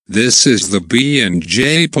This is the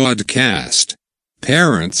B&J podcast.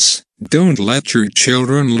 Parents, don't let your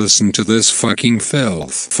children listen to this fucking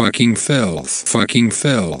filth. Fucking filth. Fucking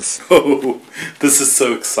filth. Oh, this is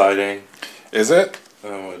so exciting. Is it?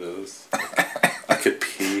 Oh, it is. I could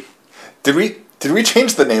pee. Did we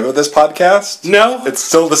change the name of this podcast? No. It's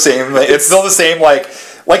still the same. It's still the same. Like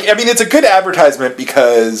I mean, it's a good advertisement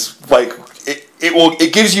because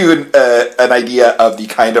it gives you an idea of the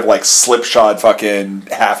kind of like slipshod fucking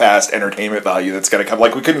half-assed entertainment value that's going to come.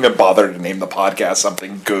 Like, we couldn't even bother to name the podcast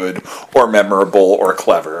something good or memorable or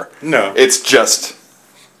clever. No. It's just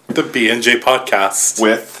the B&J podcast.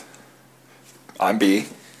 with I'm B.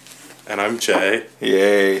 And I'm Jay.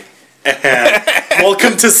 Yay. And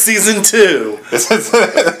welcome to season 2.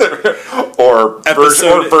 or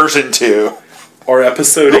version 2. Or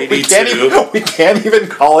episode 82. We can't even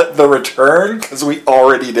call it The Return because we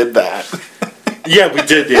already did that. Yeah, we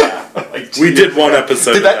did, yeah. We did one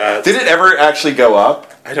episode of that. Did it ever actually go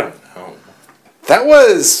up? I don't know.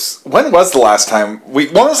 When was the last time we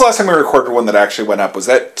recorded one that actually went up? Was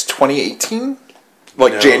that 2018?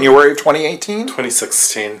 Like, no. January of 2018?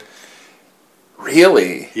 2016.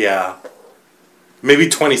 Really? Yeah. Maybe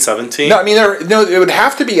 2017? No, I mean, it would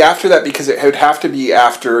have to be after that because it would have to be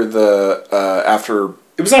after after...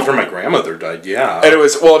 It was after my grandmother died, yeah. And it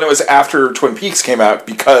was after Twin Peaks came out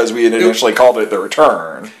because we had initially called it The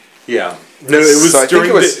Return. Yeah. No, it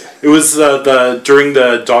was during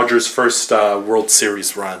the Dodgers' first World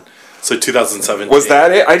Series run. So 2017. Was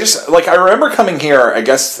that it? I remember coming here, I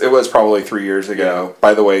guess it was probably 3 years ago. Yeah.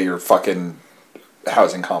 By the way, your fucking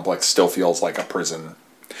housing complex still feels like a prison.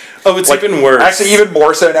 Oh, it's even worse. Actually, even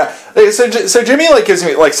more so now. So Jimmy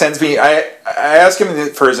sends me. I ask him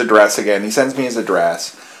for his address again. He sends me his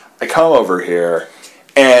address. I come over here,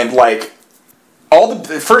 and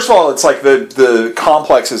first of all, it's like the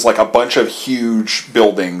complex is like a bunch of huge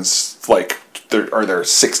buildings. Like there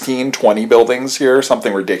 16, 20 buildings here,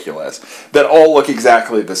 something ridiculous that all look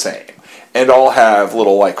exactly the same, and all have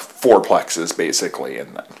little like fourplexes basically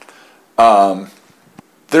in them.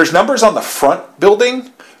 There's numbers on the front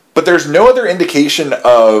building. But there's no other indication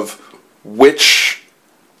of which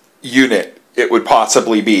unit it would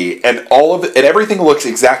possibly be, and everything looks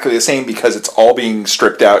exactly the same because it's all being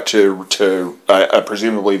stripped out to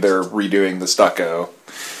presumably they're redoing the stucco.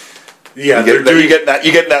 Yeah, you get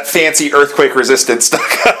that fancy earthquake resistant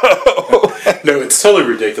stucco. No, it's totally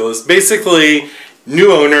ridiculous. Basically,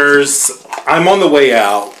 new owners. I'm on the way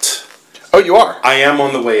out. Oh, you are? I am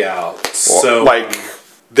on the way out. Well, so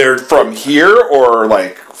they're from here or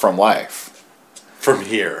from life? From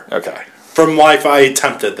here. Okay. From life, I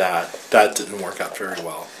attempted that. That didn't work out very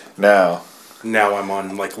well. No. Now I'm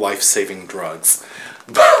on life-saving drugs.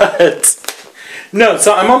 But no,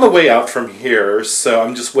 so I'm on the way out from here, so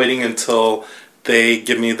I'm just waiting until they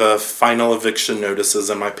give me the final eviction notices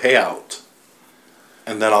and my payout.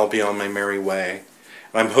 And then I'll be on my merry way.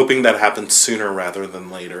 And I'm hoping that happens sooner rather than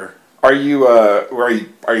later. Are you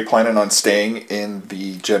planning on staying in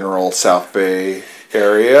the general South Bay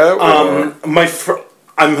area? I'm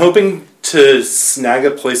hoping to snag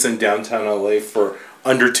a place in downtown LA for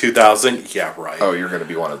under $2,000. Yeah, right. Oh, you're going to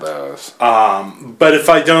be one of those. But if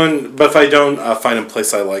I don't find a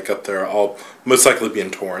place I like up there, I'll most likely be in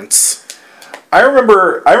Torrance. I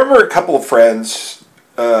remember a couple of friends,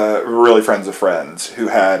 really friends of friends, who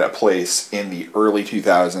had a place in the early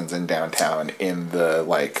 2000s in downtown in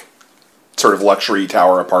the sort of luxury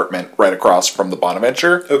tower apartment right across from the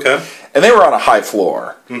Bonaventure. Okay. And they were on a high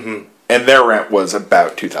floor. Mm-hmm. And their rent was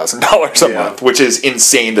about $2,000 a month, which is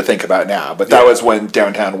insane to think about now. But that was when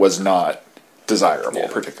downtown was not desirable,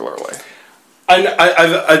 particularly. And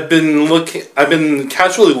I've been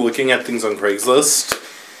casually looking at things on Craigslist,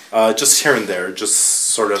 just here and there, just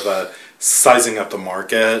sort of sizing up the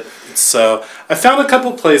market. So I found a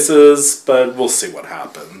couple places, but we'll see what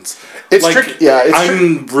happens. It's tricky. Yeah,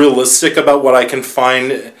 I'm realistic about what I can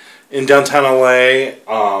find in downtown LA.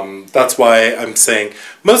 That's why I'm saying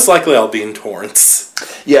most likely I'll be in Torrance.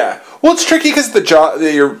 Yeah. Well, it's tricky because the job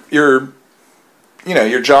your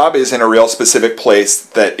job is in a real specific place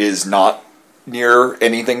that is not near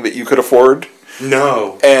anything that you could afford.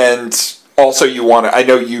 No. And also I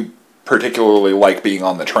know you particularly like being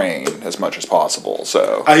on the train as much as possible.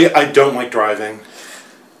 So I don't like driving.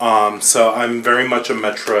 So I'm very much a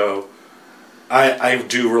metro. I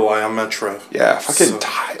do rely on Metro. Yeah,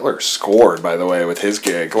 Tyler scored, by the way, with his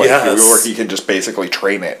gig. Where he can just basically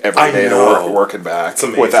train it every day to work and back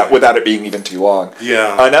without it being even too long.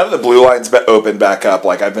 Yeah. Now that the Blue Line's opened back up,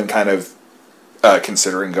 I've been kind of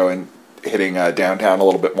considering hitting downtown a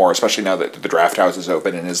little bit more, especially now that the Draft House is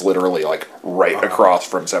open and is literally right across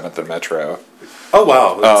from 7th and Metro. Oh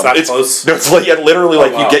wow, it's that It's close. no, it's like literally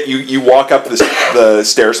like wow. you walk up the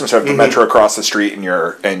stairs from the metro across the street, and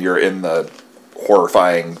you're in the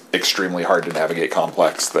horrifying, extremely hard to navigate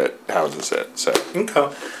complex that houses it. So Okay.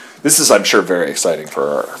 this is, I'm sure, very exciting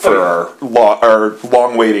for our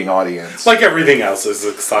long waiting audience. Like everything else is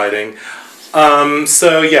exciting.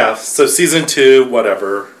 So season 2,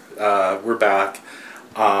 whatever. We're back.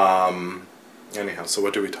 Anyhow, so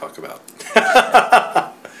what do we talk about?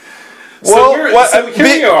 Here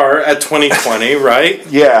we are at 2020, right?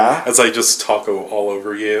 Yeah. As I just talk all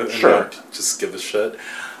over you and Sure. not just give a shit.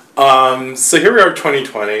 So here we are,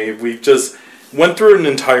 2020. We just went through an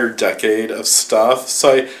entire decade of stuff.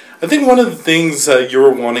 So I think one of the things you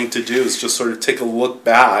were wanting to do is just sort of take a look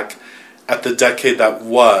back at the decade that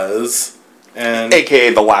was, and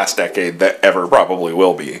AKA the last decade that ever probably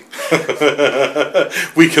will be.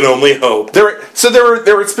 we can only hope. There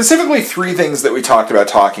were specifically 3 things that we talked about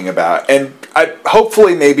talking about, and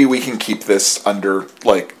hopefully maybe we can keep this under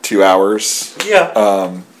like 2 hours. Yeah.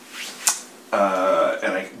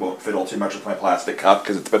 And I won't fiddle too much with my plastic cup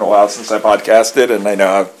because it's been a while since I podcasted, and I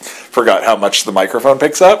know I forgot how much the microphone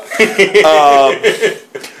picks up.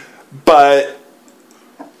 But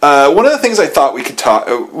one of the things I thought we could talk.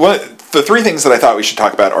 The 3 things that I thought we should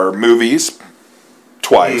talk about are movies,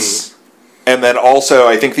 twice, and then also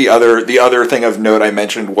I think the other thing of note I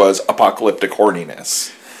mentioned was apocalyptic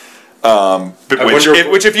horniness.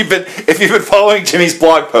 Which if you've been following Jimmy's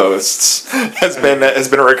blog posts has been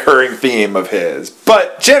a recurring theme of his,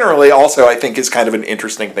 but generally also I think is kind of an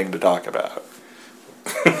interesting thing to talk about.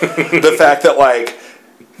 the fact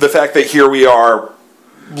that here we are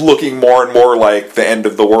looking more and more like the end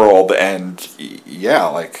of the world, and yeah,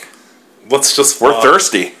 like Let's just we're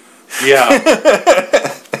thirsty. Yeah.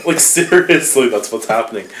 Like seriously, that's what's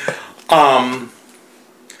happening. Well,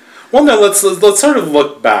 no, let's sort of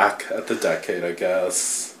look back at the decade, I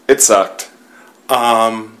guess. It sucked.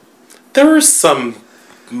 There were some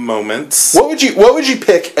moments. What would you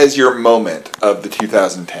pick as your moment of the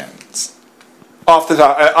 2010s? Off the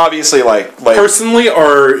top, obviously, like Personally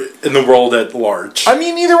or in the world at large? I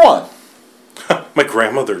mean, either one. My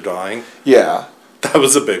grandmother dying. Yeah. That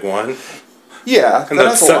was a big one. Yeah. And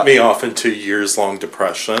that set me off into years-long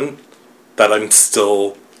depression that I'm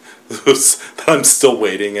still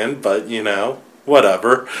waiting in, but,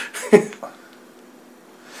 whatever.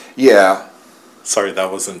 Yeah. Sorry,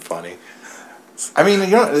 that wasn't funny. I mean, they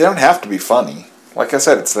don't have to be funny. Like I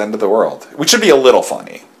said, it's the end of the world. We should be a little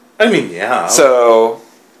funny. I mean, yeah. So,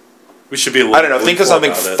 we should be a little I don't know, think of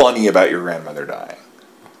something about it. funny about your grandmother dying.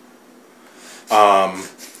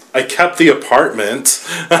 I kept the apartment.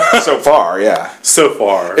 So far, yeah. So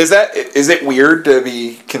far. Is it weird to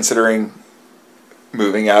be considering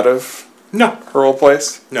moving out of No. her old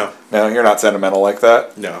place? No. No, you're not sentimental like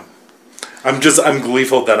that? No. I'm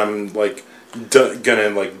gleeful that I'm, like, gonna,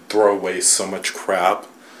 like, throw away so much crap.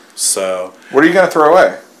 So. What are you going to throw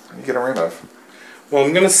away? What are you getting rid of? Well,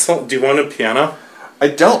 I'm gonna sell. Do you want a piano? I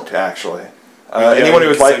don't, actually. Yeah, Anyone who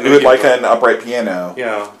would because I know like you would. an upright piano.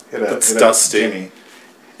 Yeah. Hit a Dusty. Jimmy.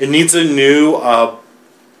 It needs a new.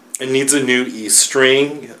 It needs a new E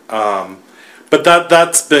string. But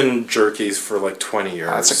that's been jerky for like 20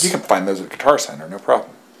 years. It's like you can find those at Guitar Center, no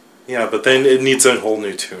problem. Yeah, but then it needs a whole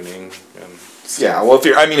new tuning. And so, Yeah, well, if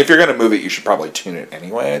you're going to move it, you should probably tune it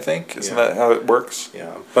anyway. I think isn't that how it works?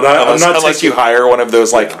 Yeah, but I'm not unless you hire one of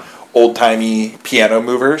those like old timey piano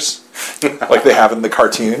movers, like they have in the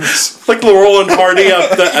cartoons, like Laurel and Hardy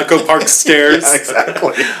up the Echo Park stairs. Yeah,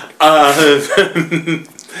 exactly.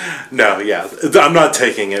 No, yeah, I'm not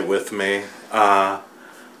taking it with me.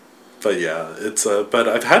 But yeah, it's but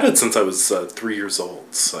I've had it since I was 3 years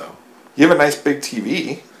old. So You have a nice big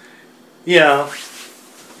TV. yeah,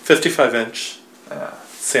 55-inch Yeah.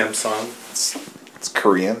 Samsung. It's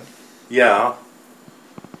Korean. Yeah,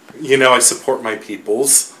 I support my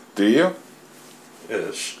peoples. Do you?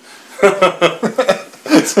 Ish.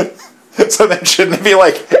 So then shouldn't it be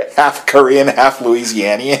like half Korean, half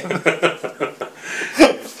Louisianian?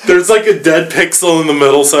 There's like a dead pixel in the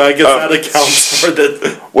middle, so I guess that accounts for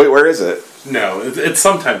the. Wait, where is it? No, it's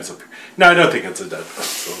sometimes. No, I don't think it's a dead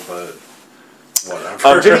pixel, but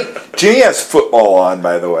whatever. Jimmy has football on,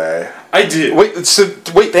 by the way. I do.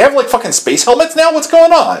 Wait, they have like fucking space helmets now? What's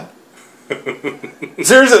going on?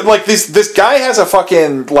 This guy has a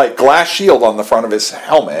fucking like glass shield on the front of his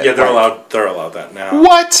helmet. Yeah, they're allowed. They're allowed that now.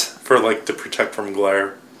 What? For like to protect from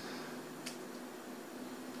glare.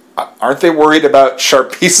 aren't they worried about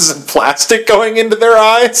sharp pieces of plastic going into their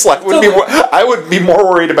eyes? Like, I would be more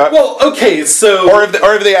worried about. Well, okay, so or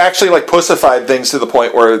have they actually like pussified things to the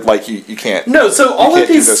point where like you can't? No, so all of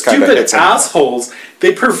these stupid assholes, anymore.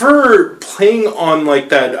 they prefer playing on like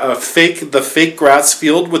that the fake grass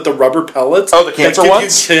field with the rubber pellets. Oh, the cancer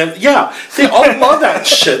ones. Yeah, they all love that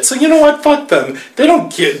shit. So you know what? Fuck them. They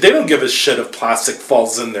don't give a shit if plastic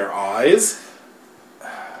falls in their eyes.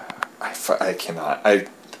 I cannot.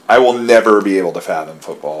 I will never be able to fathom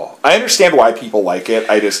football. I understand why people like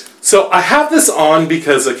it. So I have this on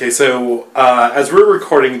because, as we're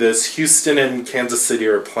recording this, Houston and Kansas City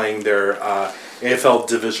are playing their AFL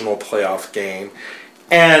divisional playoff game.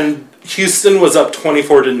 And Houston was up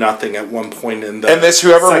 24-0 at one point in the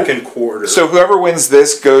second quarter. So whoever wins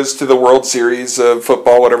this goes to the World Series of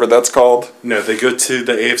football, whatever that's called? No, they go to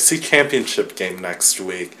the AFC Championship game next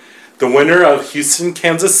week. The winner of Houston,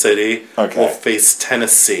 Kansas City will face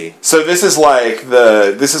Tennessee. So this is like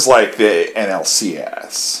the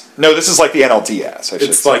NLCS. No, this is like the NLDS.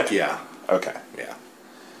 It's like, yeah. Okay. Yeah.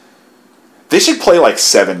 They should play like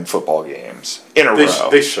 7 football games in a row.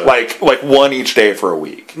 They should. Like one each day for a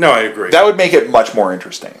week. No, I agree. That would make it much more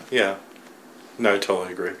interesting. Yeah. No, I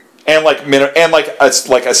totally agree. And like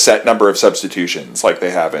a set number of substitutions like they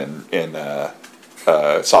have in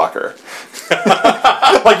soccer.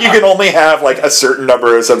 Like you can only have like a certain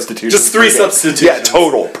number of substitutions. Just 3 substitutions. Yeah,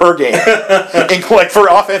 total per game. Like for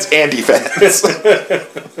offense and defense.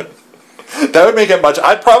 That would make it much.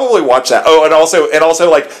 I'd probably watch that. Oh, and also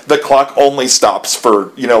like the clock only stops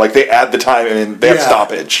for, like they add the time and they have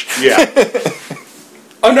stoppage. Yeah.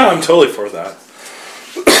 Oh no, I'm totally for that.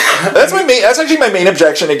 That's actually my main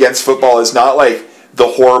objection against football is not like the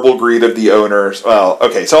horrible greed of the owners. Well,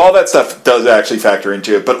 okay, so all that stuff does actually factor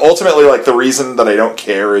into it, but ultimately, like, the reason that I don't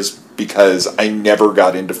care is because I never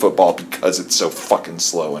got into football because it's so fucking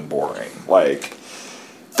slow and boring. Like,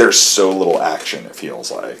 there's so little action, it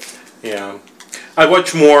feels like. Yeah. I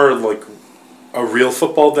watch more, like, a real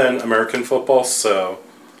football than American football, so,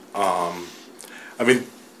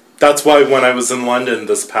 that's why when I was in London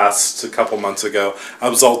this past couple months ago, I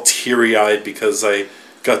was all teary-eyed because I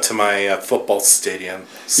got to my football stadium,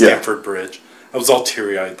 Stamford Bridge. I was all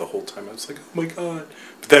teary-eyed the whole time. I was like, oh my god.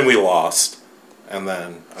 But then we lost. And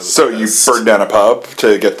then I was pissed. You burned down a pub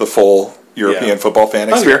to get the full European football fan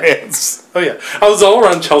experience? Oh yeah. I was all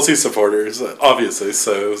around Chelsea supporters, obviously.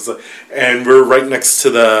 So it was, and we were right next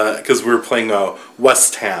to because we were playing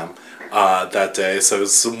West Ham that day. So it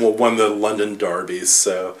was one of the London derbies.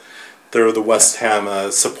 So there were the West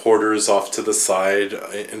Ham supporters off to the side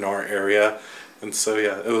in our area. And so,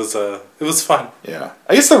 yeah, it was fun. Yeah.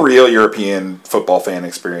 I guess the real European football fan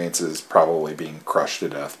experience is probably being crushed to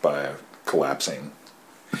death by collapsing.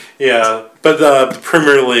 Yeah, but the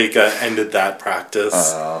Premier League ended that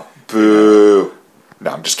practice. Boo. No,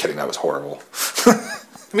 I'm just kidding. That was horrible.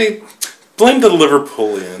 Blame the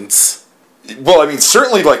Liverpoolians. Well,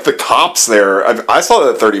 certainly, like, the cops there. I saw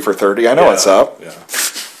that 30 for 30. I know what's up. Yeah.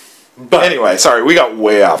 But anyway, sorry, we got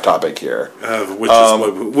way off topic here.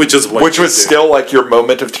 Which was still like your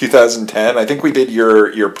moment of 2010. I think we did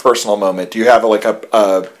your personal moment. Do you have like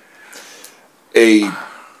a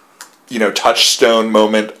touchstone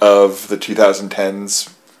moment of the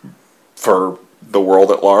 2010s for the world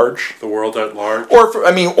at large? The world at large,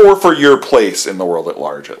 or for your place in the world at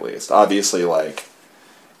large, at least. Obviously, like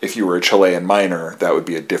if you were a Chilean miner, that would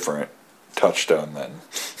be a different touchstone then.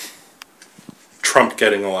 Trump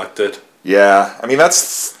getting elected. Yeah,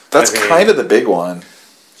 that's kind of the big one.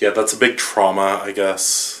 Yeah, that's a big trauma, I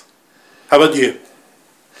guess. How about you?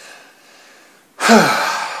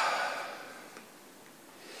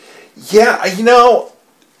 Yeah,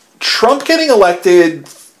 Trump getting elected,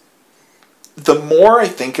 the more I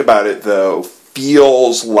think about it, though,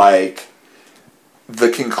 feels like the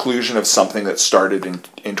conclusion of something that started in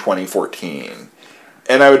 2014.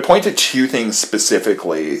 And I would point to 2 things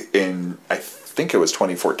specifically I think it was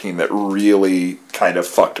 2014 that really kind of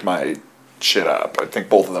fucked my shit up. I think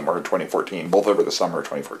both of them were in 2014, both over the summer of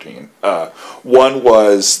 2014. One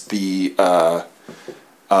was the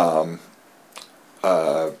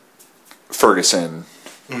Ferguson,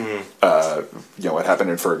 what happened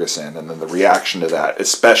in Ferguson, and then the reaction to that,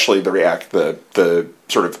 especially the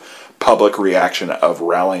sort of public reaction of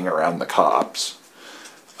rallying around the cops,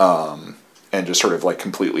 and just sort of like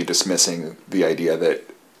completely dismissing the idea that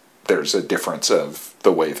there's a difference of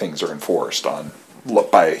the way things are enforced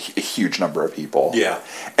by a huge number of people. Yeah.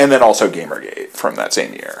 And then also Gamergate from that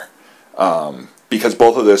same year. Because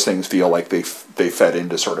both of those things feel like they fed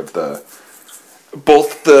into sort of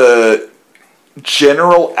both the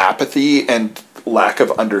general apathy and lack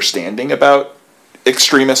of understanding about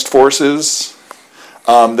extremist forces.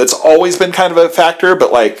 That's always been kind of a factor,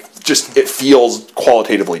 but like just it feels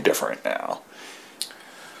qualitatively different now.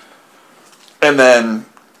 And then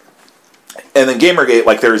Gamergate,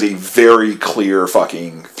 like there's a very clear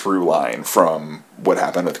fucking through line from what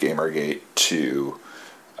happened with Gamergate to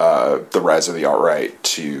the rise of the alt-right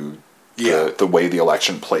to the way the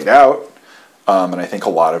election played out. And I think a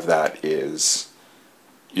lot of that is,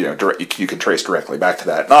 you can trace directly back to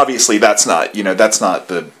that. And obviously that's not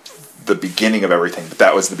the beginning of everything, but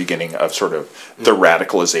that was the beginning of sort of the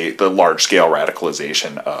large-scale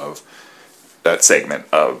radicalization of that segment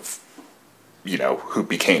of, who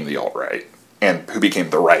became the alt-right and who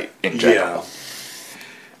became the right in general.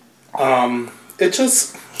 Yeah. It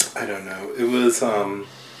just, I don't know. It was,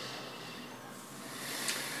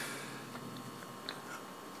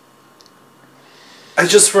 I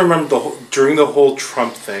just remember during the whole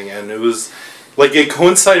Trump thing, and it was, like, it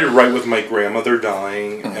coincided right with my grandmother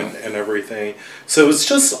dying and everything. So it was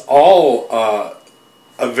just all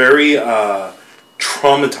a very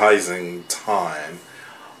traumatizing time.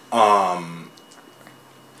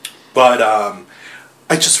 But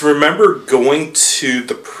I just remember going to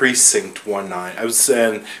the precinct one night. It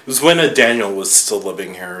was when Daniel was still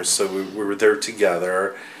living here, so we were there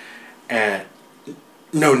together. And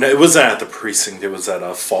no, it wasn't at the precinct. It was at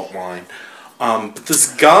a Fault Line. But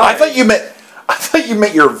this guy. I thought you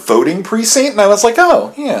meant your voting precinct, and I was like,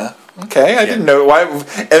 oh yeah, okay. I didn't know why.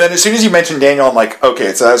 And then as soon as you mentioned Daniel, I'm like,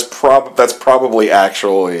 okay, so that's probably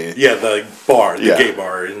actually the bar, the gay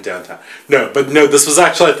bar in downtown. No, this was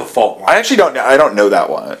actually at the Fault Line. I actually don't know. I don't know that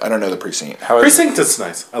one. I don't know the precinct. Precinct is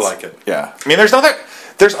nice. I like it. Yeah, I mean, there's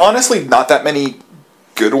honestly not that many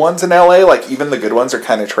good ones in LA. Like even the good ones are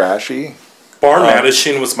kind of trashy. Bar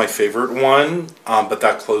Madison was my favorite one, but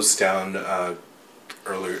that closed down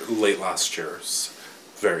late last year. It's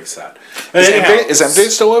very sad. Is MJ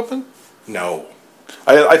still open? No.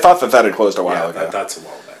 I thought that had closed a while ago. That's a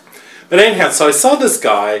while back. But anyhow, so I saw this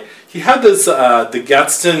guy. He had this the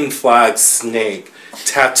Gadsden flag snake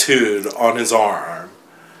tattooed on his arm.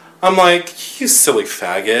 I'm like, you silly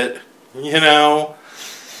faggot.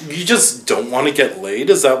 You just don't want to get laid?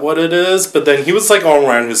 Is that what it is? But then he was like all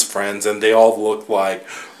around his friends, and they all looked like,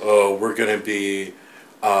 oh, we're gonna be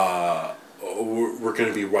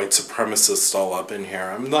white supremacists all up in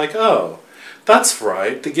here. I'm like, oh, that's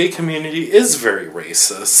right. The gay community is very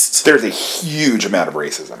racist. There's a huge amount of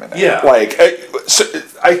racism in it. Yeah. Like,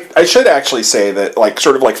 I should actually say that, like,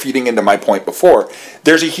 sort of like feeding into my point before,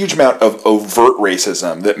 there's a huge amount of overt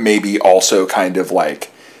racism that maybe also kind of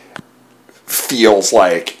like feels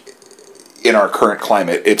like in our current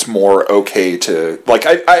climate it's more okay to like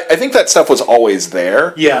I think that stuff was always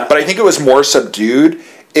there, but I think it was more subdued.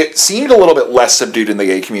 It seemed a little bit less subdued in the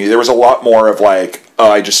gay community. There was a lot more of like,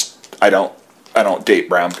 oh, I don't date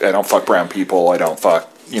brown, I don't fuck brown people, I don't fuck,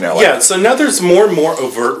 so now there's more and more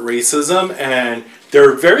overt racism, and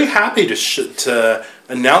they're very happy to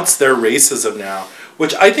announce their racism now,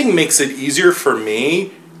 which I think makes it easier for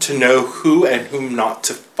me to know who and whom not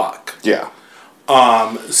to fuck.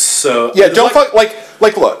 So don't fuck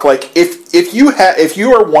look, like if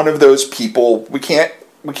you are one of those people, we can't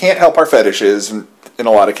help our fetishes in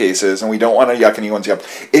a lot of cases, and we don't want to yuck anyone's up.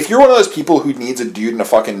 If you're one of those people who needs a dude in a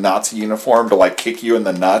fucking Nazi uniform to like kick you in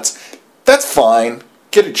the nuts, that's fine.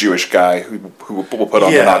 Get a Jewish guy who will put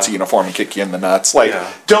on the Nazi uniform and kick you in the nuts. Like,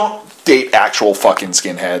 don't date actual fucking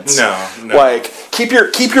skinheads. No. Like, keep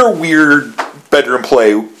your weird bedroom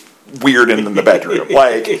play weird in the bedroom.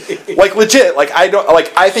 like legit. Like,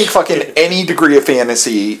 I think fucking any degree of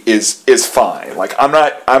fantasy is fine. Like, I'm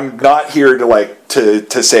not here to like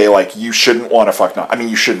to say like you shouldn't want to fuck. I mean,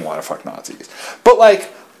 you shouldn't want to fuck Nazis. But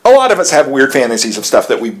like, a lot of us have weird fantasies of stuff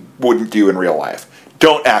that we wouldn't do in real life.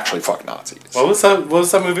 Don't actually fuck Nazis. What was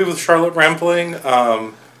that movie with Charlotte Rampling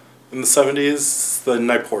in the 70s? The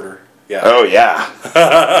Night Porter. Yeah. Oh yeah.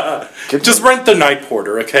 Just rent the Night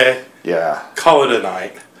Porter, okay? Yeah. Call it a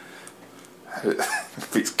night.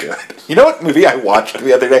 Movie's good. You know what movie I watched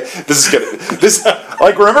the other day? This is good.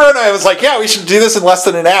 Remember when I was like, yeah, we should do this in less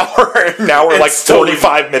than an hour? And now we're like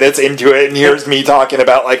 45 minutes into it, and here's me talking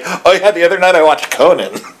about like, oh yeah, the other night I watched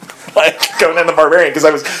Conan. Like, Conan the Barbarian, because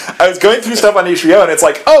I was going through stuff on HBO, and it's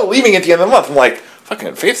like, oh, leaving at the end of the month. I'm like,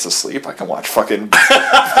 fucking Faith's asleep. I can watch a fucking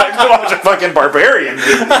Barbarian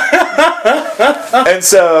movie. And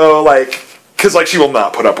so, like, because like she will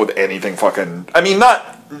not put up with anything fucking. I mean,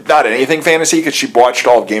 not anything fantasy, because she watched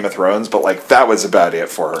all of Game of Thrones, but like that was about it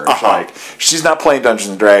for her. Like, she's not playing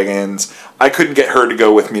Dungeons and Dragons. I couldn't get her to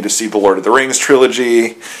go with me to see the Lord of the Rings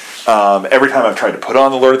trilogy. Every time I've tried to put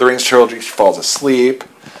on the Lord of the Rings trilogy, she falls asleep.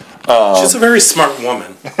 She's a very smart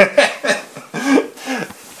woman.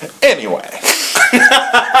 Anyway.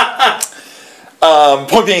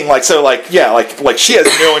 Point being, like, so, like, yeah, like she has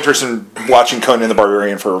no interest in watching Conan the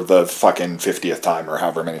Barbarian for the fucking 50th time, or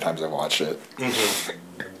however many times I've watched it. Mm-hmm.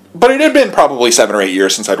 But it had been probably 7 or 8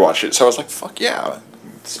 years since I'd watched it, so I was like, fuck yeah.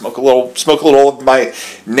 Smoke a little of my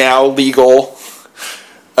now legal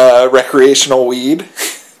recreational weed,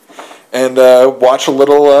 and watch a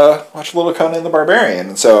little Conan the Barbarian.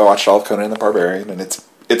 And so I watched all of Conan the Barbarian, and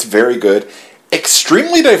it's very good.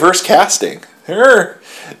 Extremely diverse casting. There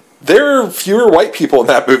are fewer white people in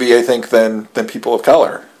that movie, I think, than people of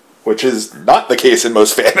color, which is not the case in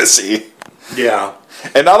most fantasy. Yeah.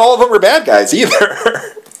 And not all of them are bad guys either.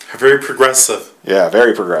 Very progressive. Yeah,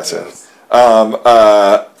 very progressive.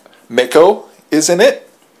 Yes. Mako is in it.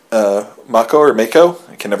 Mako or Mako.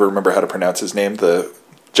 I can never remember how to pronounce his name. The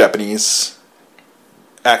Japanese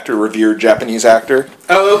actor, revered Japanese actor.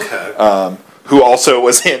 Oh, okay. Who also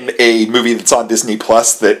was in a movie that's on Disney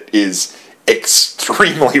Plus that is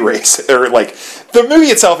extremely racist. Or, like, the movie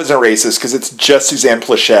itself isn't racist because it's just Suzanne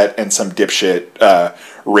Pleshette and some dipshit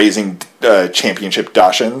raising championship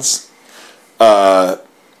Dachshunds.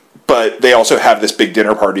 But they also have this big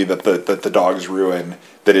dinner party that the dogs ruin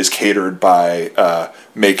that is catered by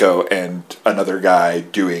Mako and another guy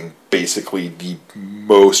doing basically the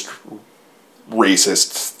most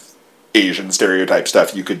racist Asian stereotype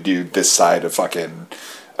stuff you could do this side of fucking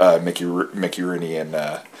Mickey Rooney and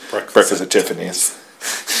Breakfast at Tiffany's.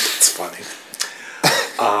 It's funny.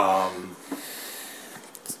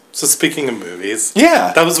 So speaking of movies,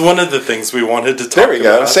 yeah, that was one of the things we wanted to talk about. There we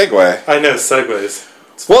go, segue. I know, segues.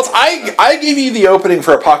 Well, I gave you the opening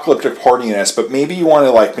for apocalyptic horniness, but maybe you want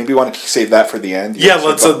to save that for the end. Yeah,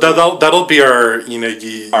 let's. That'll be our. You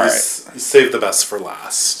save the best for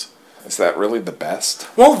last. Is that really the best?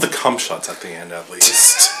 Well, the cum shots at the end, at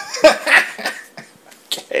least.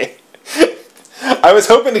 Okay. I was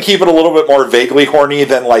hoping to keep it a little bit more vaguely horny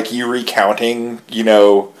than like you recounting.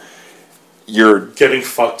 You're getting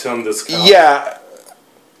fucked on this couch. Yeah.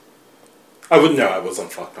 I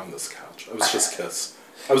wasn't fucked on this couch. I was just kissed.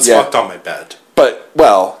 I was fucked on my bed. But,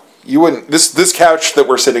 well, you wouldn't... This couch that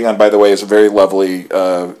we're sitting on, by the way, is a very lovely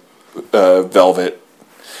velvet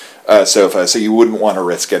sofa, so you wouldn't want to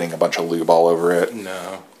risk getting a bunch of lube all over it.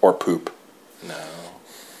 No. Or poop.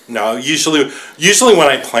 No, usually when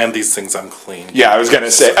I plan these things, I'm clean. Yeah, I was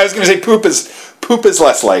gonna say poop is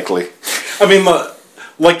less likely. I mean,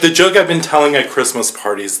 like the joke I've been telling at Christmas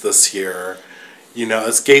parties this year...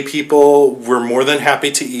 as gay people, we're more than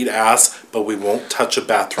happy to eat ass, but we won't touch a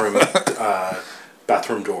bathroom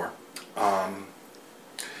door.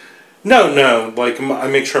 No, like I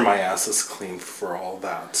make sure my ass is clean for all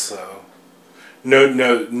that. So,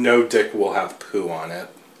 no dick will have poo on it.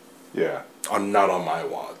 Yeah, not on my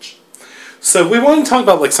watch. So we want to talk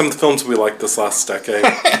about like some of the films we liked this last decade.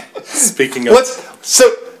 Speaking of,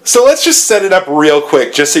 So let's just set it up real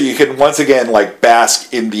quick, just so you can once again like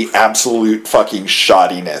bask in the absolute fucking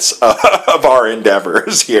shoddiness of our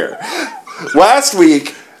endeavors here. Last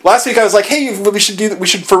week I was like, hey, we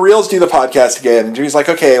should for reals do the podcast again, and Jimmy's like,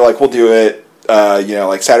 okay, like we'll do it,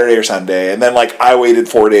 like Saturday or Sunday, and then like I waited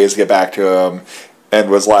 4 days to get back to him, and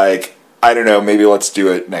was like, I don't know, maybe let's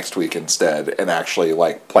do it next week instead, and actually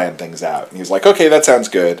like plan things out. And he's like, okay, that sounds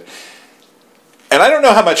good. And I don't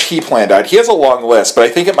know how much he planned out. He has a long list, but I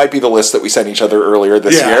think it might be the list that we sent each other earlier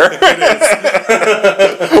this year.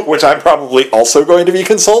 It is. Which I'm probably also going to be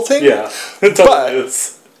consulting. Yeah, it totally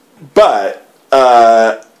is. But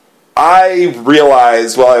I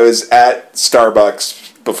realized while I was at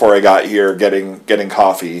Starbucks before I got here getting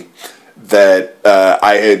coffee that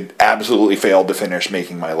I had absolutely failed to finish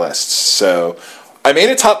making my lists. So I made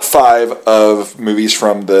a top 5 of movies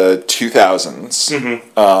from the 2000s.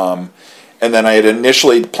 Mm-hmm. And then I had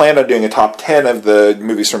initially planned on doing a top 10 of the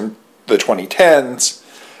movies from the 2010s,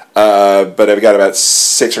 but I've got about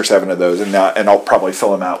 6 or 7 of those, and I'll probably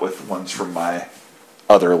fill them out with ones from my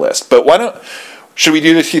other list. But should we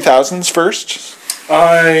do the 2000s first?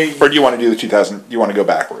 Or do you want to do the 2000s? You want to go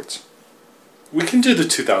backwards? We can do the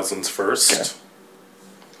 2000s first. Okay.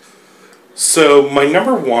 So my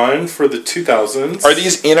number 1 for the 2000s... Are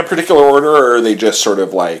these in a particular order, or are they just sort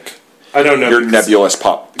of like... I don't know. Your nebulous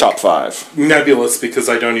top 5. Nebulous because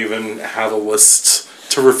I don't even have a list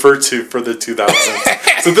to refer to for the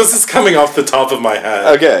 2000s. So this is coming off the top of my head.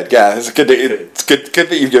 Oh, good. Yeah, it's good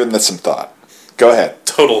that you've given this some thought. Go ahead.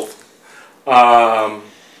 Total.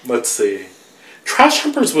 Let's see. Trash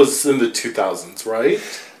Humpers was in the 2000s, right?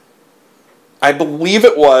 I believe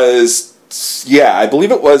it was. Yeah, I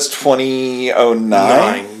believe it was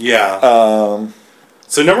 2009. Yeah.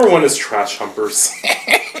 So number 1 is Trash Humpers.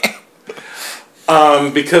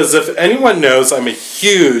 Because if anyone knows, I'm a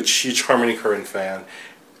huge Harmony Korine fan,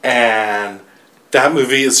 and that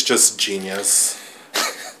movie is just genius.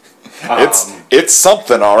 It's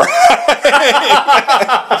something, all right.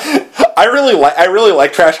 I really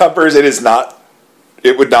like Trash Humpers.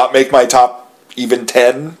 It would not make my top even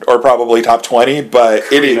 10 or probably top 20, but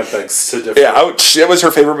Karina begs to differ. it was her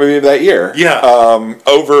favorite movie of that year. Yeah.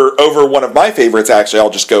 Over one of my favorites, actually, I'll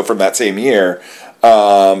just go from that same year.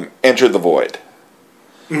 Enter the Void.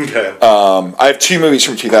 Okay. I have two movies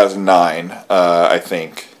from 2009, I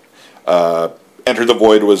think. Enter the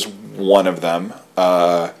Void was one of them.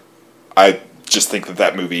 I just think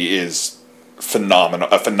that movie is a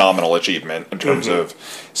phenomenal achievement in terms of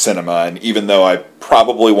cinema, and even though I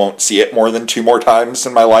probably won't see it more than 2 more times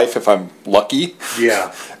in my life if I'm lucky,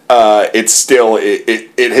 Yeah. it's still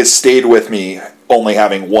it has stayed with me, only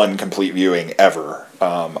having one complete viewing ever.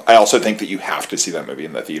 I also think that you have to see that movie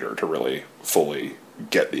in the theater to really fully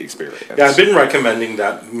get the experience. Yeah, I've been recommending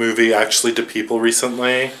that movie actually to people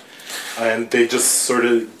recently, and they just sort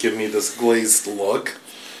of give me this glazed look.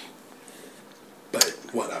 But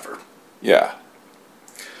whatever. Yeah.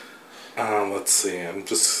 Let's see. I'm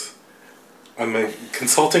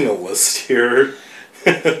consulting a list here.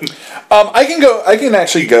 I can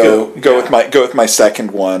actually go with my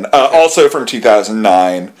second one. Also from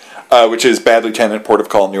 2009, which is Bad Lieutenant, Port of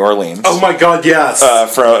Call, New Orleans. Oh my God! Yes.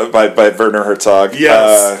 By Werner Herzog.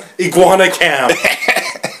 Yes. Iguana Camp.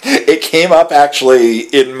 It came up actually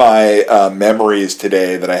in my memories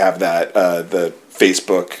today that I have that the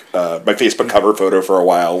Facebook my Facebook cover photo for a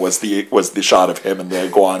while was the shot of him and the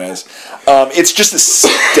iguanas. It's just a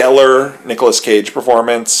stellar Nicolas Cage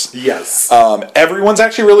performance. Yes. Everyone's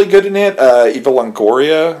actually really good in it. Eva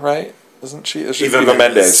Longoria, right? Isn't she? Eva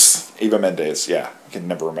Mendes. Eva Mendes. Yeah, I can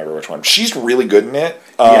never remember which one. She's really good in it.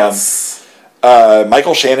 Yes.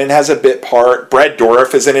 Michael Shannon has a bit part. Brad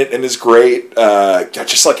Dourif is in it and is great.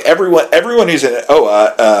 Just like everyone who's in it.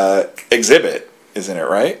 Exhibit is in it,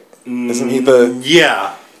 right? Isn't he the...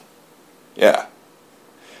 Yeah. Yeah.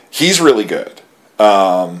 He's really good.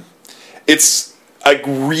 It's a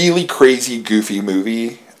really crazy, goofy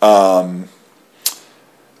movie that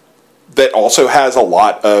also has a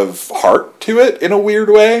lot of heart to it in a weird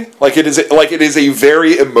way. It is a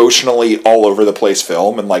very emotionally all over the place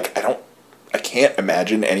film, and I can't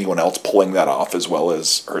imagine anyone else pulling that off as well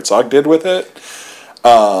as Herzog did with it.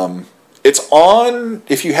 It's on,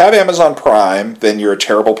 if you have Amazon Prime, then you're a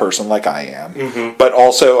terrible person like I am. Mm-hmm. But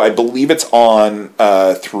also, I believe it's on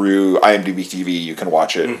through IMDb TV. You can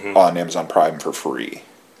watch it on Amazon Prime for free.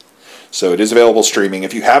 So it is available streaming.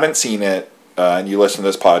 If you haven't seen it and you listen to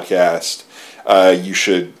this podcast, you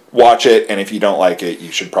should watch it. And if you don't like it,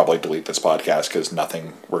 you should probably delete this podcast because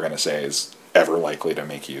nothing we're going to say is ever likely to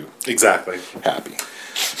make you happy.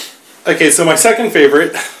 Okay, so my second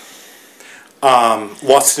favorite...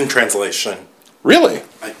 Lost in Translation. Really?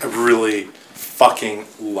 I really fucking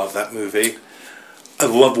love that movie. I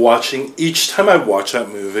love watching... Each time I watch that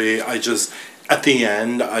movie, at the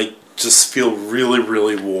end, I just feel really,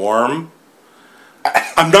 really warm.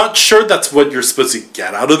 I'm not sure that's what you're supposed to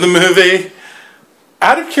get out of the movie.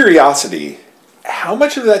 Out of curiosity, how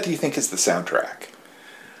much of that do you think is the soundtrack?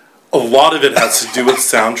 A lot of it has to do with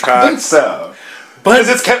soundtrack. I think so. Because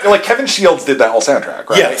it's Kevin Shields did that whole soundtrack,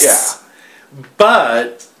 right? Yes. Yeah.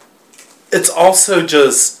 But it's also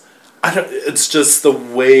just it's just the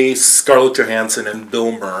way Scarlett Johansson and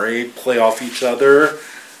Bill Murray play off each other.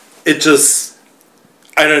 It just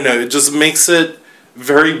it just makes it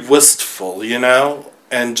very wistful,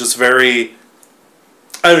 and just very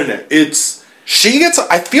I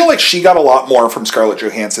feel like she got a lot more from Scarlett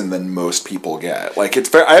Johansson than most people get. I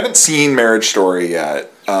haven't seen Marriage Story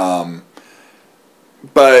yet.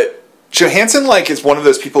 But Johansson is one of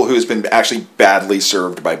those people who has been actually badly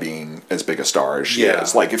served by being as big a star as she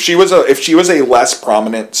is. If she was a less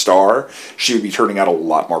prominent star, she would be turning out a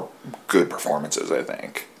lot more good performances, I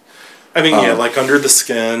think. Under the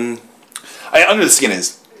Skin. Under the Skin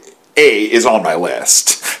is on my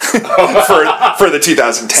list for the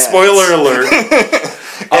 2010s. Spoiler alert.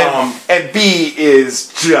 And B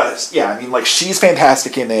is just she's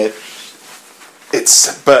fantastic in it.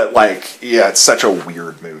 It's such a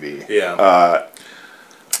weird movie. Yeah.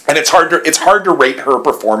 And it's hard to rate her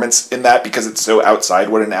performance in that because it's so outside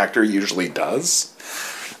what an actor usually does.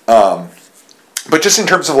 But just in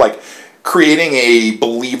terms of creating a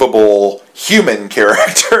believable human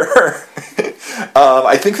character,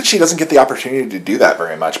 I think that she doesn't get the opportunity to do that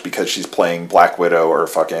very much because she's playing Black Widow or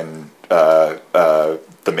fucking the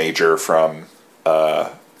Major from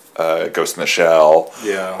Ghost in the Shell,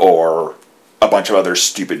 yeah, or a bunch of other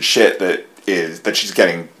stupid shit that she's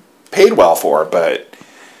getting paid well for, but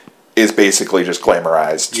is basically just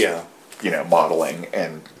glamorized, Yeah. Modeling,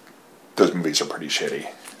 and those movies are pretty shitty.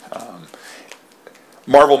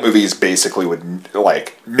 Marvel movies basically would,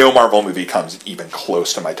 like, no Marvel movie comes even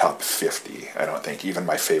close to my top 50, I don't think, even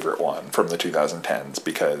my favorite one from the 2010s,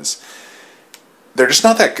 because they're just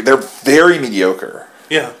not that, they're very mediocre.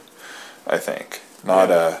 Yeah. I think. Not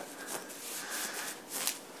to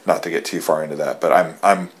get too far into that, but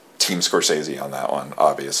I'm Team Scorsese on that one,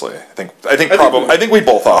 obviously. I think we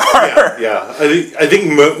both are. Yeah. I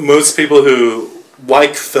think most people who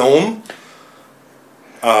like film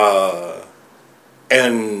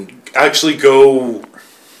and actually go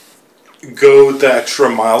the extra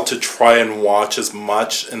mile to try and watch as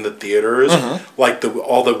much in the theaters, like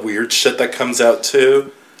all the weird shit that comes out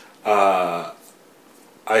too.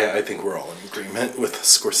 I think we're all in agreement with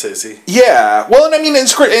Scorsese. Yeah, well, and I mean, I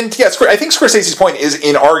think Scorsese's point is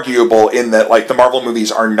inarguable in that, like, the Marvel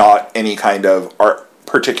movies are not any kind of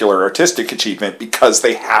particular artistic achievement because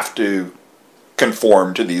they have to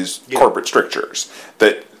conform to these corporate strictures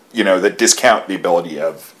that that discount the ability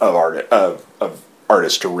of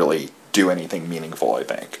artists to really do anything meaningful, I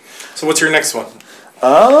think. So what's your next one?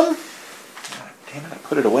 Damn it, I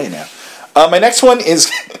put it away now. My next one is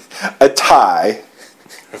a tie.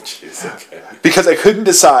 Oh, jeez, okay. Because I couldn't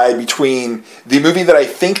decide between the movie that I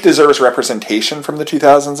think deserves representation from the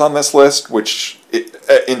 2000s on this list, which,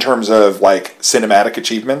 in terms of, like, cinematic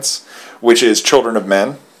achievements, which is Children of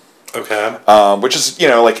Men. Okay. Which is,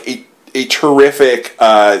 like, a terrific,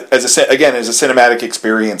 as a cinematic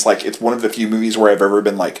experience, like, it's one of the few movies where I've ever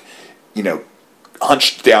been, like,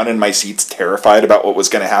 hunched down in my seats, terrified about what was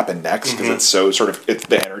going to happen next, because it's so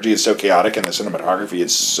the energy is so chaotic and the cinematography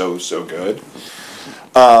is so good.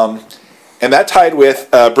 And that tied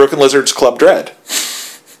with Broken Lizard's Club Dread,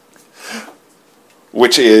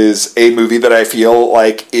 which is a movie that I feel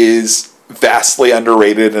like is vastly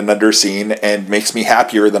underrated and underseen and makes me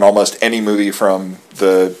happier than almost any movie from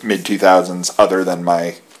the mid-2000s other than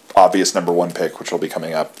my obvious number one pick, which will be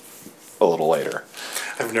coming up a little later.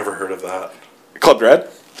 I've never heard of that. Club Dread?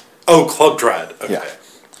 Oh, Club Dread. Okay. Yeah.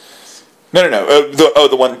 No.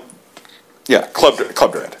 The one... Yeah, Club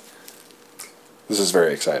Dread. This is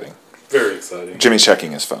very exciting. Very exciting. Jimmy's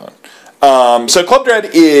checking his phone. So Club Dread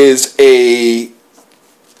is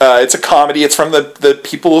it's a comedy. It's from the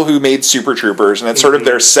people who made Super Troopers, and it's sort of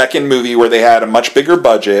their second movie where they had a much bigger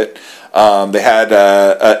budget. They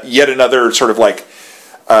had yet another sort of like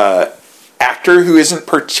actor who isn't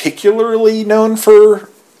particularly known for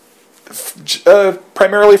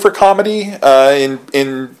primarily for comedy.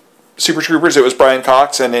 In Super Troopers, it was Brian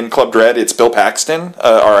Cox, and in Club Dread, it's Bill Paxton,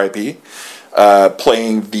 R.I.P.,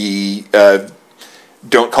 playing the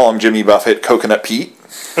Don't Call Him Jimmy Buffett, Coconut Pete.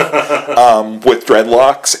 With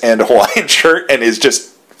dreadlocks and a Hawaiian shirt, and is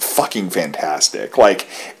just fucking fantastic. Like,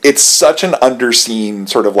 it's such an underseen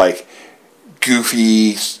sort of like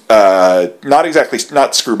goofy,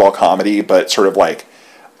 not screwball comedy, but sort of like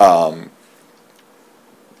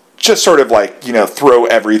just sort of like, throw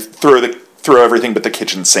everything but the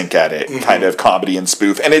kitchen sink at it kind of comedy and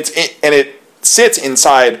spoof, and it sits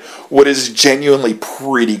inside what is genuinely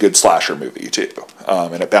pretty good slasher movie too,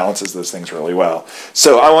 and it balances those things really well.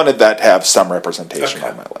 So I wanted that to have some representation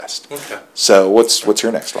on my list. Okay. So what's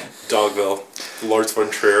your next one? Dogville, Lars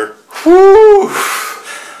von Trier. Woo!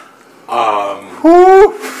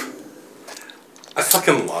 I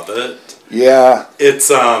fucking love it. Yeah.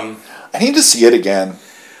 It's I need to see it again.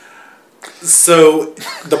 So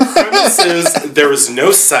the premise is there is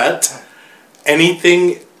no set,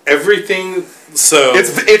 everything. So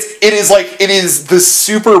it is the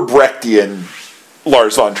super Brechtian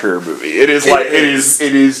Lars von Trier movie. It is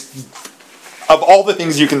of all the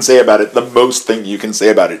things you can say about it, the most thing you can say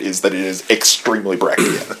about it is that it is extremely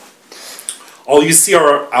Brechtian. All you see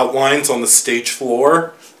are outlines on the stage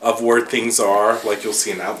floor of where things are. Like, you'll see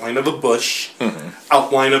an outline of a bush,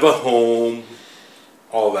 outline of a home,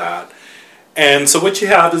 all that. And so what you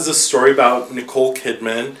have is a story about Nicole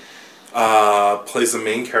Kidman, plays the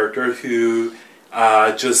main character who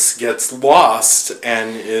just gets lost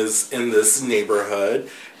and is in this neighborhood,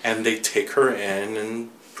 and they take her in and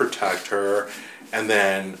protect her, and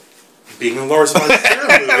then being a Lars von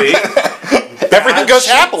Trier movie, everything goes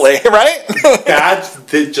happily, right?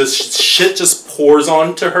 Shit just pours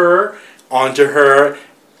onto her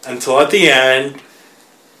until at the end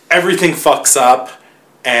everything fucks up,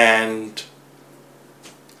 and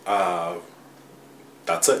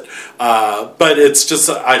that's it. But it's just,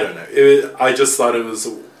 I don't know. I just thought it was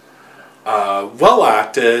well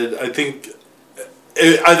acted. I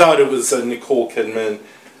thought it was Nicole Kidman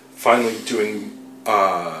finally doing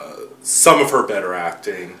some of her better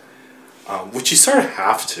acting. which you sort of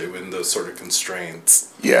have to in those sort of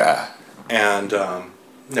constraints. Yeah. And no,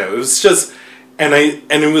 it was just, and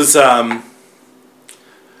it was, and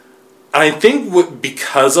I think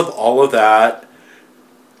because of all of that,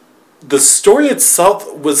 the story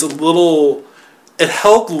itself was a little, it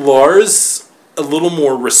held Lars a little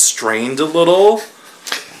more restrained a little.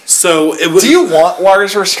 So it was. Do you want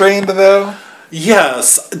Lars restrained though?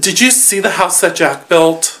 Yes. Did you see the house that Jack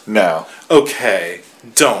built? No. Okay.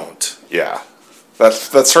 Don't. Yeah.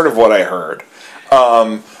 That's sort of what I heard.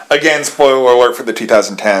 Again, spoiler alert for the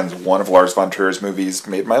 2010s. One of Lars von Trier's movies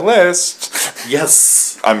made my list.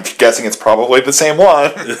 Yes. I'm guessing it's probably the same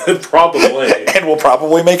one. Probably. And will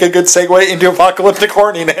probably make a good segue into apocalyptic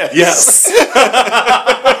horniness. Yes.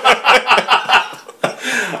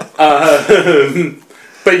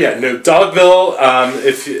 But yeah, no, Dogville,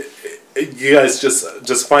 if you guys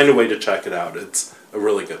just find a way to check it out. It's a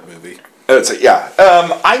really good movie.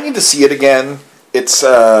 I need to see it again. It's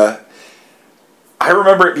I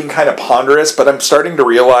remember it being kind of ponderous, but I'm starting to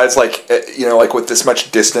realize, like with this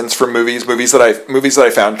much distance from movies that I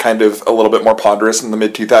found kind of a little bit more ponderous in the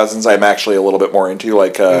mid 2000s, I'm actually a little bit more into.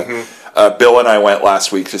 Like Bill and I went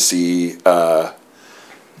last week to see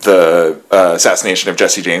the Assassination of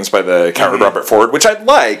Jesse James by the Count Robert Ford, which I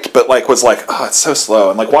liked, but was oh, it's so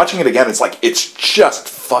slow. And watching it again, it's just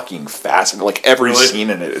fucking fascinating. Like every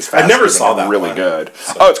scene in it is fascinating. I never saw that really one. Good.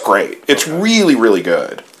 So. Oh, it's great. It's really, really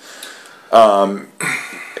good.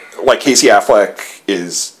 Casey Affleck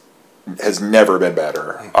has never been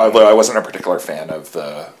better. Although I wasn't a particular fan of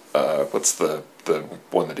the what's the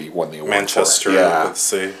one that he won the award Manchester. for. Yeah. Let's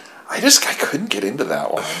see. I couldn't get into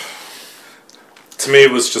that one. To me,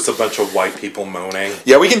 it was just a bunch of white people moaning.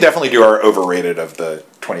 Yeah, we can definitely do our overrated of the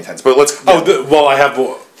 2010s, but let's. I have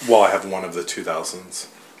one of the 2000s,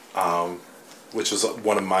 which is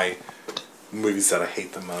one of my movies that I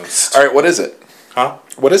hate the most. All right, what is it? Huh?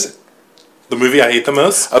 What is it? The movie I hate the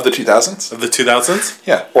most Of the 2000s? of the 2000s?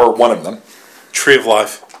 Yeah, or one of them. Tree of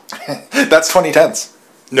Life. That's 2010s.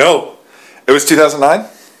 No. It was 2009?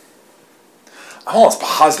 I'm almost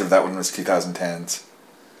positive that one was 2010s.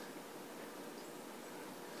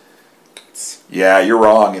 Yeah, you're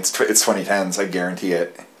wrong. It's 2010s. I guarantee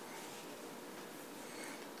it.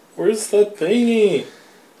 Where's the thingy?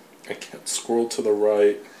 I can't scroll to the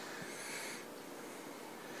right.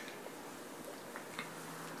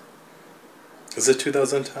 Is it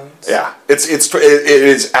 2010s? Yeah,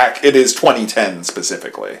 it is 2010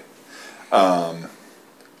 specifically. I'm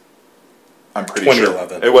pretty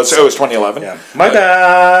 2011. sure it was 2011. Yeah, my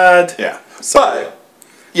bad. Yeah, but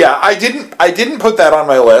yeah, I didn't put that on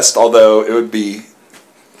my list. Although it would be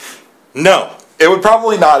it would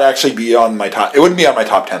probably not actually be on my top. It wouldn't be on my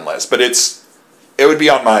top 10 list, but it would be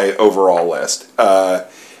on my overall list.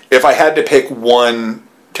 If I had to pick one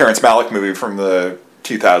Terrence Malick movie from the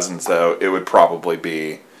 2000s, though, it would probably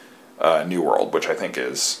be New World, which I think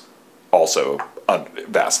is also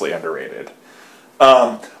vastly underrated.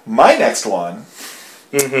 My next one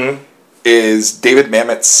is David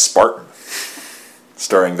Mamet's Spartan,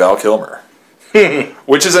 starring Val Kilmer,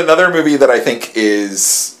 which is another movie that I think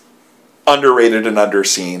is underrated and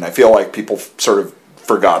underseen. I feel like people sort of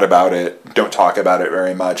forgot about it, don't talk about it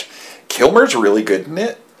very much. Kilmer's really good in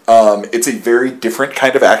it. It's a very different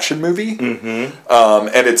kind of action movie, and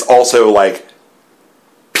it's also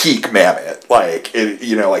peak Mamet.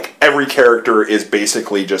 Every character is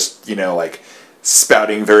basically just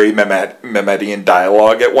spouting very Memetian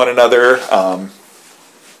dialogue at one another.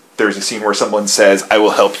 There's a scene where someone says, "I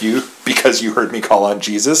will help you because you heard me call on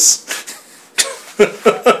Jesus," whose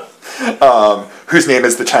name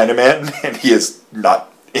is the Chinaman, and he is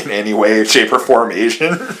not in any way, shape, or form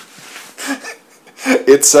Asian.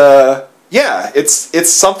 It's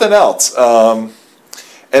something else, and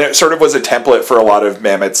it sort of was a template for a lot of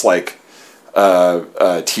Mamet's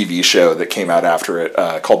TV show that came out after it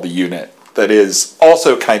called The Unit. That is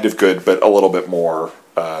also kind of good, but a little bit more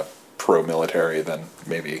pro-military than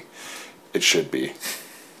maybe it should be.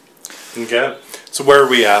 Okay, so where are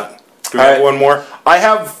we at? Do we have one more? I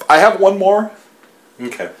have one more.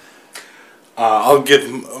 Okay, I'll give.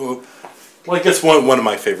 Well, I guess one of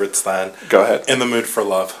my favorites then. Go ahead. In the Mood for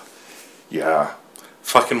Love. Yeah.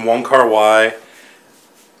 Fucking Wong Kar-wai.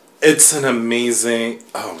 It's an amazing...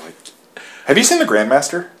 Oh my... Have you seen The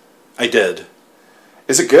Grandmaster? I did.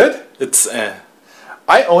 Is it good? It's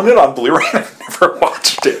I own it on Blu-ray and I've never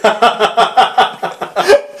watched it.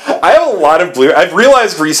 I have a lot of Blu-ray... I've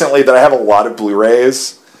realized recently that I have a lot of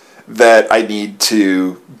Blu-rays that I need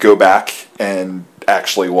to go back and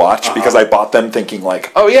actually watch because I bought them thinking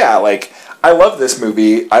oh yeah, I love this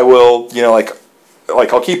movie. I will,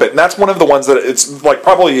 like I'll keep it. And that's one of the ones that it's like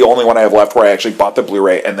probably the only one I have left where I actually bought the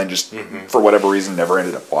Blu-ray and then just for whatever reason never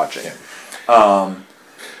ended up watching it.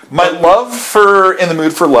 My love for In the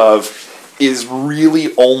Mood for Love is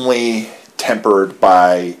really only tempered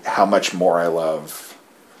by how much more I love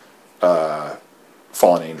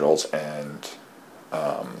Fallen Angels and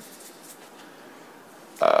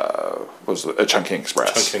was a Chungking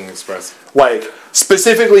Express. Chungking Express. Like,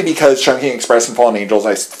 specifically because Chungking Express and Fallen Angels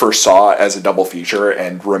I first saw as a double feature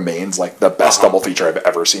and remains like the best double feature I've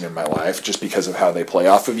ever seen in my life, just because of how they play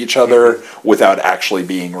off of each other without actually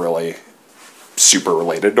being really super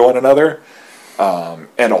related to one another.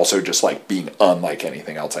 And also just like being unlike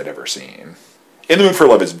anything else I'd ever seen. In the Mood for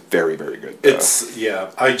Love is very, very good,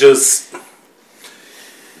 though. I just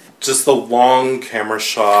the long camera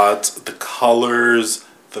shot, the colors,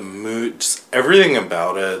 the mood, just everything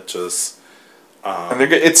about it, just... and they're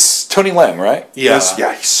good. It's Tony Leung, right? Yeah.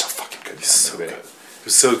 He's so fucking good. He's so good. He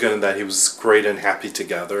was so good in that. He was great in Happy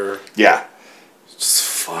Together. Yeah.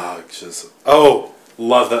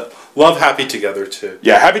 Love that. Love Happy Together, too.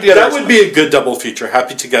 Yeah, Happy Together. That would be a good double feature.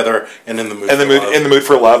 Happy Together and In the Mood for Love. In the Mood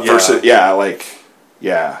for Love versus... Yeah.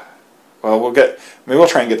 Well, maybe we'll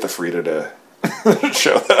try and get the Frida to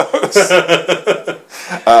show those.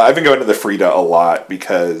 I've been going to the Frida a lot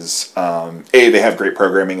because A, they have great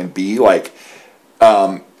programming, and B, like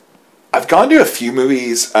I've gone to a few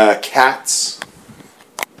movies. Cats,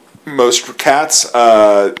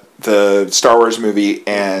 the Star Wars movie,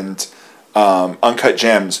 and Uncut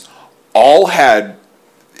Gems all had,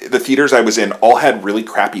 the theaters I was in all had really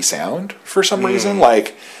crappy sound for some reason.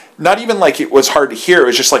 Like, not even like it was hard to hear. It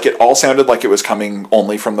was just like it all sounded like it was coming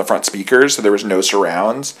only from the front speakers, so there was no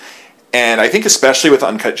surrounds. And I think especially with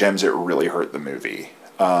Uncut Gems, it really hurt the movie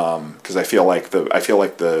because I feel like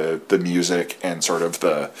the music and sort of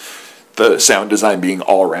the sound design being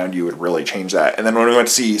all around you would really change that. And then when we went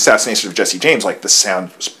to see Assassination of Jesse James, like the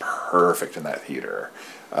sound was perfect in that theater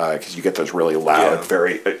because you get those really loud,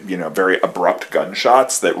 very abrupt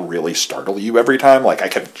gunshots that really startle you every time. Like I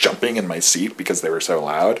kept jumping in my seat because they were so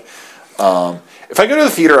loud. If I go to the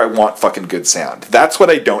theater, I want fucking good sound. That's what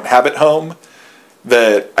I don't have at home.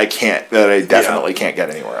 That I definitely can't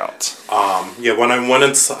get anywhere else. When I went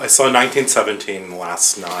I saw 1917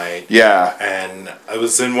 last night. Yeah. And I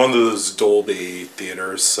was in one of those Dolby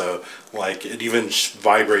theaters, so like it even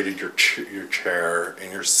vibrated your chair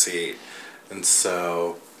in your seat, and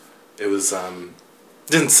so it was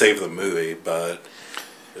didn't save the movie, but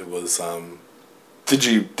it was Did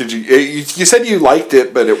you said you liked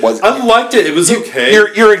it, but it wasn't... I liked it. It was okay.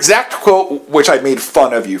 Your exact quote, which I made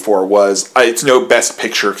fun of you for, was, it's no Best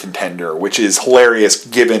Picture contender, which is hilarious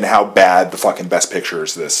given how bad the fucking Best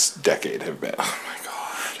Pictures this decade have been. Oh my god.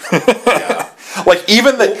 Yeah. Like,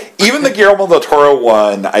 even the Guillermo del Toro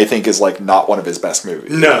one, I think, is, like, not one of his best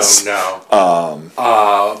movies. No.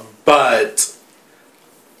 But,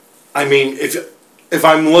 I mean, if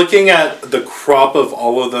I'm looking at the crop of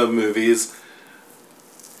all of the movies...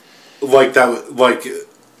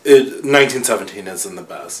 1917 isn't the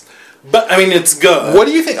best, but I mean it's good. What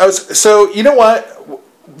do you think? So you know what?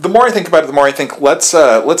 The more I think about it, the more I think let's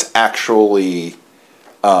actually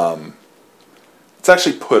put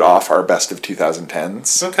off our best of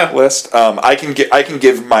 2010s list. I can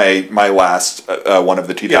give my last one of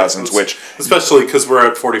the 2000s, which especially because we're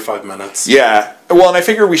at 45 minutes. Yeah. Well, and I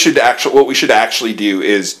figure what we should actually do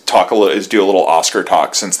is do a little Oscar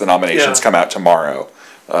talk since the nominations come out tomorrow.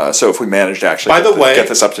 So if we manage to actually get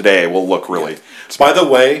this up today, we'll look really smart. By the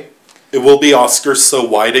way, it will be Oscars So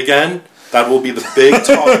White again. That will be the big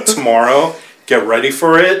talk tomorrow. Get ready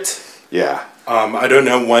for it. Yeah. I don't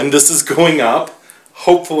know when this is going up.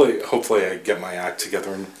 Hopefully I get my act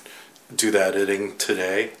together and do the editing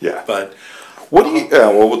today. Yeah. But what do you?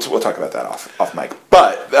 We'll talk about that off mic.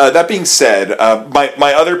 But that being said,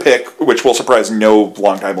 my other pick, which will surprise no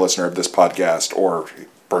longtime listener of this podcast or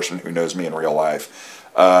person who knows me in real life.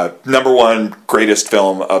 Number one greatest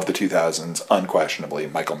film of the 2000s, unquestionably,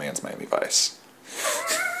 Michael Mann's Miami Vice.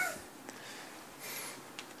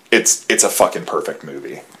 It's a fucking perfect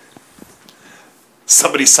movie.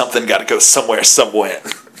 Something got to go somewhere, somewhere.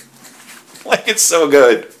 Like, it's so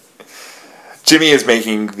good. Jimmy is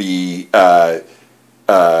making the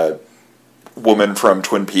woman from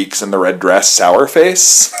Twin Peaks in the red dress sour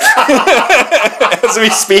face as we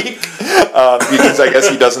speak, because I guess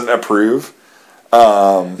he doesn't approve.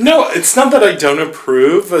 No, it's not that I don't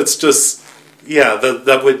approve. It's just,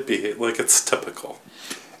 that would be, like, it's typical.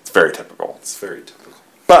 It's very typical. It's very typical.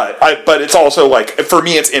 But it's also, like, for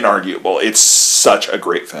me, it's inarguable. It's such a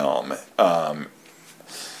great film.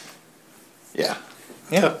 Yeah.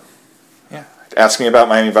 Ask me about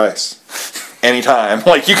Miami Vice. anytime.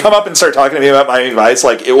 Like, you come up and start talking to me about Miami Vice,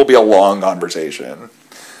 like, it will be a long conversation.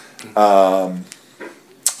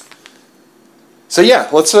 So yeah,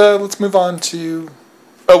 let's move on to.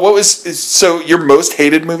 Oh, so your most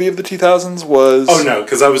hated movie of the 2000s was? Oh no,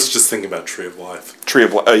 because I was just thinking about Tree of Life. Tree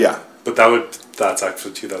of Life. Oh yeah, but that's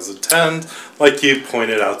actually 2010, like you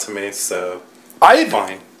pointed out to me. So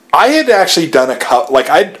fine. I had actually done a couple. Like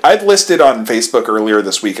I'd listed on Facebook earlier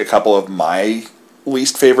this week a couple of my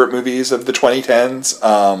least favorite movies of the 2010s,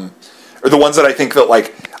 or the ones that I think that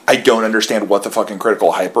like I don't understand what the fucking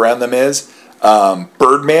critical hype around them is.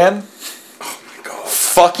 Birdman.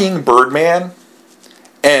 Fucking Birdman,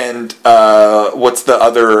 and what's the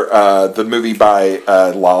other the movie by La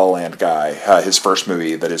La Land guy? His first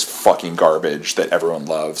movie that is fucking garbage that everyone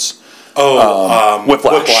loves.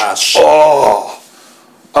 Whiplash. Oh.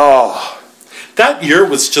 That year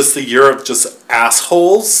was just the year of just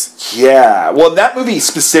assholes. Yeah. Well, that movie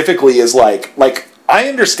specifically is like I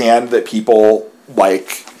understand that people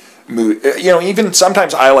like, even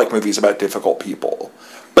sometimes I like movies about difficult people.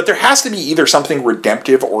 But there has to be either something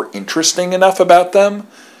redemptive or interesting enough about them,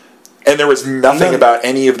 and there was nothing about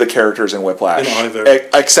any of the characters in Whiplash,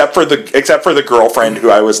 except for the girlfriend who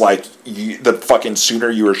I was like, the fucking sooner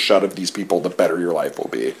you are shut of these people, the better your life will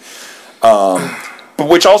be. But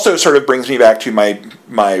which also sort of brings me back to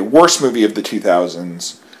my worst movie of the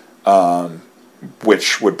 2000s,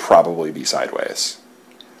 which would probably be Sideways.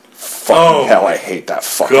 Fucking hell, I hate that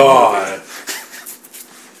fucking movie.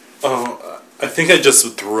 I think I just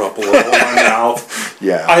threw up a little in my mouth.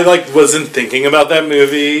 Yeah. I wasn't thinking about that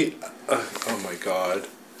movie. Oh my god.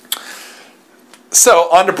 So,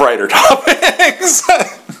 on to brighter topics.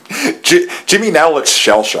 Jimmy now looks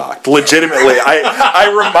shell-shocked. Legitimately.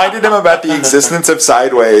 I reminded him about the existence of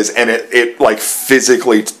Sideways, and it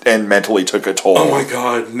physically and mentally took a toll. Oh my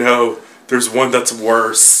god, no. There's one that's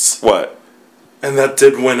worse. What? And that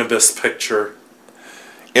did win a Best Picture.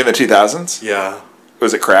 In the 2000s? Yeah.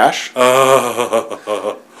 Was it Crash?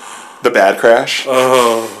 The bad Crash?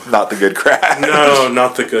 Not the good Crash. No,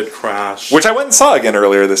 not the good Crash. Which I went and saw again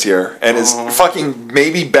earlier this year, and is fucking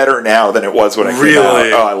maybe better now than it was when it came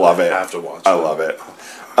out. Oh, I love it. I have to watch it. I love it.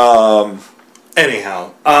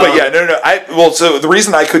 Anyhow. But yeah, no. So the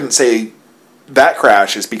reason I couldn't say that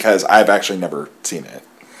Crash is because I've actually never seen it.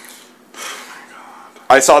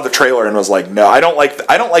 I saw the trailer and was like, no, I don't like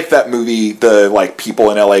that movie. The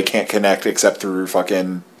people in LA can't connect except through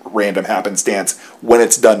fucking random happenstance when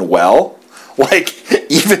it's done well.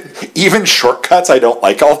 Even Shortcuts, I don't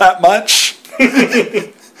like all that much.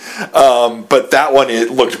 But that one,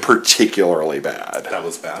 it looked particularly bad. That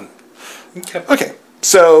was bad. Okay.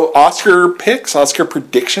 So Oscar picks, Oscar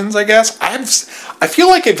predictions, I guess. I feel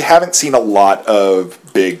like I haven't seen a lot of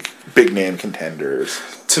big name contenders.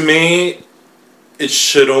 To me, it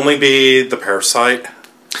should only be The Parasite.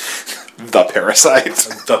 The Parasite.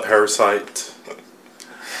 The Parasite.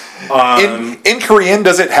 In Korean,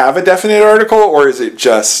 does it have a definite article, or is it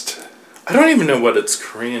just... I don't even know what it's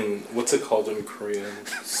Korean... What's it called in Korean?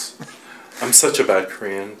 I'm such a bad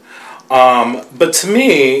Korean. But to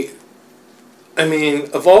me, I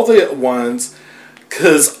mean, of all the ones...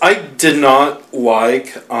 Because I did not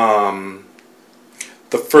like the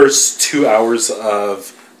first 2 hours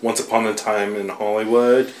of Once Upon a Time in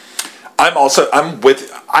Hollywood. I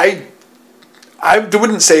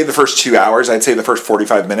wouldn't say the first 2 hours. I'd say the first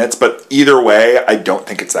 45 minutes. But either way, I don't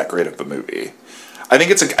think it's that great of a movie. I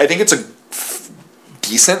think it's a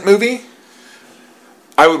decent movie.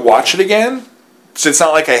 I would watch it again. So it's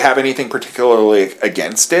not like I have anything particularly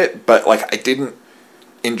against it, but I didn't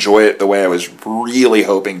enjoy it the way I was really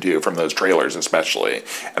hoping to from those trailers, especially.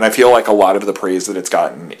 And I feel like a lot of the praise that it's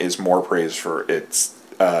gotten is more praise for its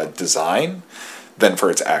design than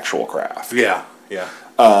for its actual craft. Yeah, yeah.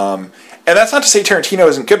 And that's not to say Tarantino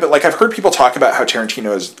isn't good, but I've heard people talk about how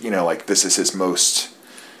Tarantino is, this is his most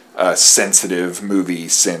sensitive movie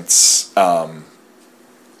since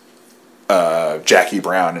Jackie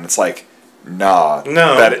Brown, and it's nah,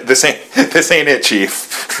 no, this ain't it,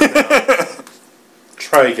 Chief. No.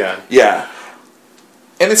 Try again. Yeah,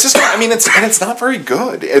 and it's just, it's not very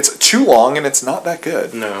good. It's too long, and it's not that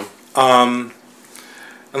good. No.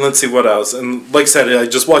 And let's see what else. And like I said, I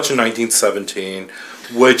just watched 1917,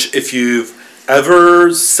 which if you've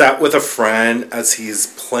ever sat with a friend as he's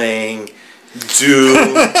playing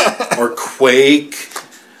Doom or Quake,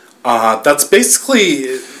 that's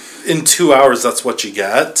basically in 2 hours. That's what you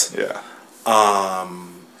get. Yeah.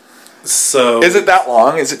 So is it that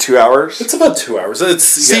long? Is it 2 hours? It's about 2 hours. At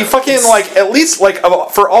least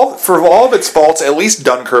for all of its faults, at least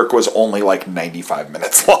Dunkirk was only 95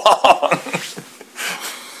 minutes long.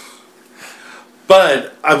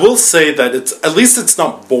 But I will say that at least it's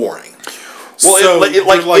not boring. Well, So it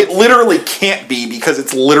literally can't be, because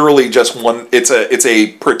it's literally just one. It's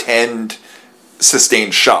a pretend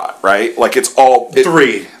sustained shot, right? Like it's all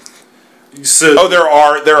three. So Oh, there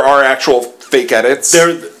are actual fake edits.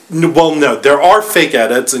 No, there are fake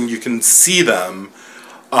edits, and you can see them.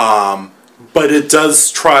 But it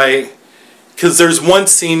does try, because there's one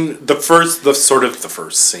scene. The first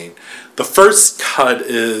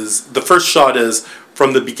shot is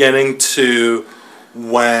from the beginning to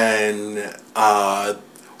when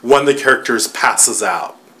one of the characters passes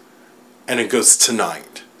out, and it goes to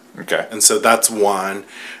night. Okay. And so that's one.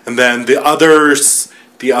 And then the other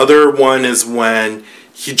one is when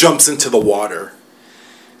he jumps into the water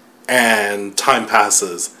and time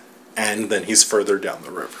passes, and then he's further down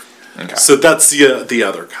the river. Okay. So that's the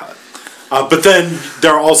other cut. But then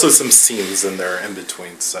there are also some scenes in there in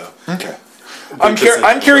between. So okay. I'm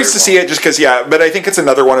curious to see it, just because, but I think it's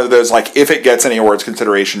another one of those, like, if it gets any awards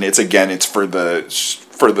consideration, it's for the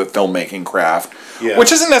filmmaking craft,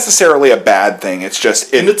 which isn't necessarily a bad thing. It's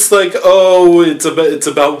just and it's like, oh, it's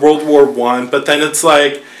about World War I, but then it's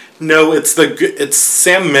like, no, it's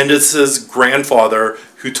Sam Mendes' grandfather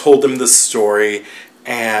who told him this story,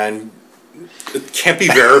 and it can't be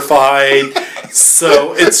verified.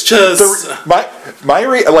 So it's just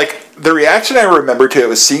the reaction I remember to it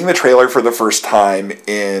was seeing the trailer for the first time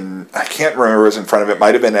I can't remember who was in front of it.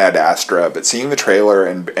 Might have been Ad Astra, but seeing the trailer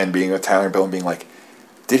and being with Tyler Bill and being like,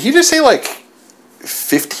 did he just say like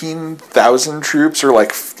 15,000 troops, or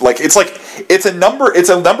like it's a number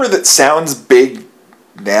that sounds big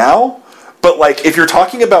now, but like if you're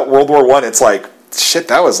talking about World War I, it's like, shit,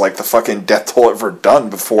 that was like the fucking death toll at Verdun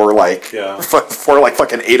before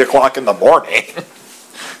fucking 8 o'clock in the morning.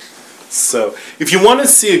 So, if you want to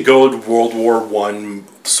see a good World War I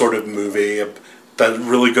sort of movie that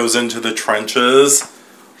really goes into the trenches,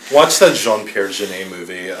 watch that Jean-Pierre Jeunet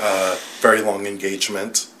movie, Very Long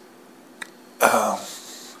Engagement. Oh.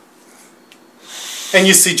 And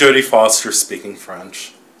you see Jodie Foster speaking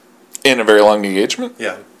French. In A Very Long Engagement?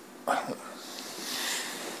 Yeah.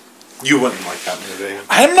 You wouldn't like that movie.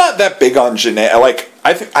 I'm not that big on Jeunet.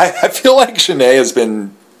 I feel like Jeunet has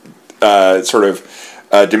been sort of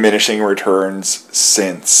diminishing returns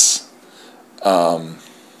since Delicatessen.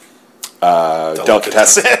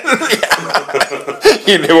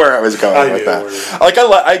 You knew where I was going with that. Like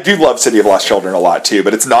I do love City of Lost Children a lot too,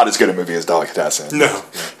 but it's not as good a movie as Delicatessen. No.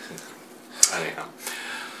 Anyhow.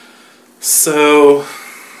 So,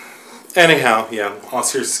 yeah,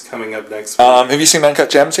 Oscar's coming up next week. Have you seen Uncut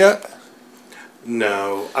Gems yet?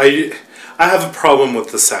 No, I have a problem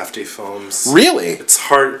with the Safdie films. Really? It's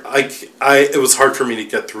hard. It was hard for me to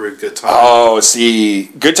get through Good Time. Oh, see,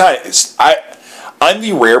 Good Time. I'm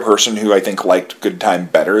the rare person who I think liked Good Time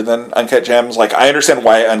better than Uncut Gems. Like, I understand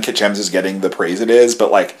why Uncut Gems is getting the praise it is, but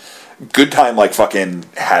like, Good Time fucking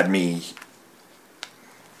had me.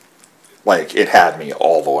 Like, it had me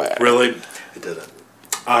all the way. Really, it didn't.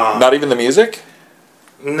 Not even the music?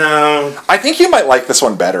 No. I think you might like this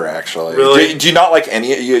one better, actually. Really? Do you not like any?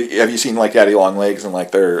 Have you seen like Daddy Long Legs and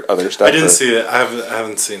like their other stuff? I didn't see it. I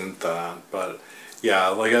haven't seen that, but yeah,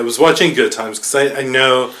 like I was watching Good Times because I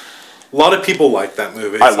know a lot of people like that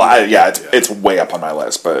movie. It's way up on my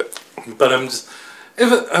list, but I'm just I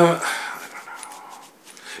don't know.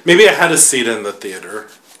 Maybe I had to see it in the theater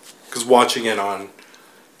because watching it on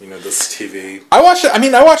this TV. I watched it. I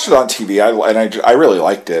mean, I watched it on TV, I really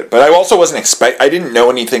liked it. But I also wasn't I didn't know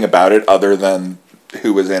anything about it other than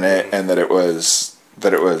who was in it and that it was the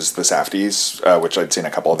Safdies, which I'd seen a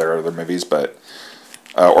couple of their other movies, but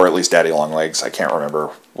or at least Daddy Long Legs. I can't remember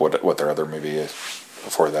what their other movie is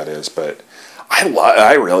before that is, but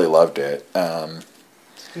I really loved it, and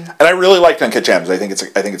I really liked Uncut Gems. I think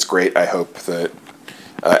it's great. I hope that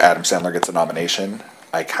Adam Sandler gets a nomination.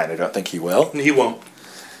 I kind of don't think he will. He won't.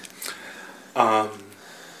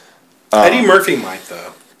 Eddie Murphy might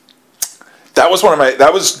though. That was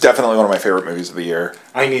definitely one of my favorite movies of the year.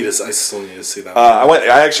 I still need to see that.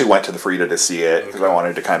 I actually went to the Frida to see it because I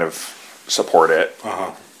wanted to kind of support it.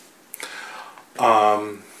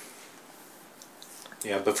 Yeah,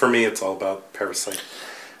 but for me, it's all about Parasite.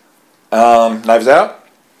 Knives Out.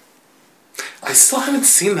 I still haven't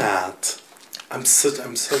seen that. I'm so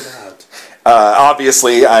bad.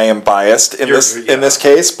 Obviously, I am biased in this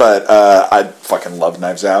case, but I fucking love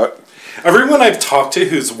Knives Out. Everyone I've talked to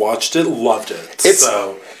who's watched it loved it.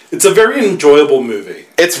 It's a very enjoyable movie.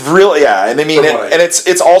 It's really and I mean, and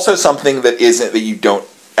it's also something that you don't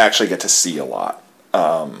actually get to see a lot,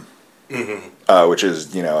 which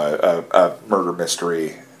is a murder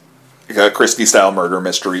mystery, a Christie style murder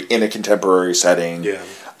mystery in a contemporary setting. Yeah.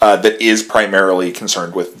 that is primarily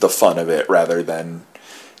concerned with the fun of it rather than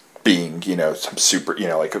being, some super,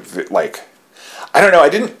 like I don't know. I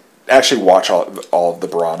didn't actually watch all of the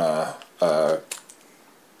Brana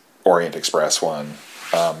Orient Express one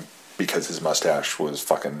because his mustache was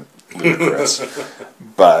fucking ludicrous.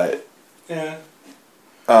 But Yeah.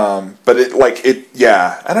 but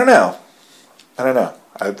I don't know.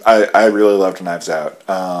 I really loved Knives Out,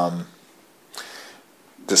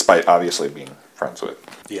 despite obviously being friends with.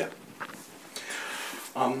 Yeah.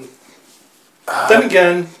 Then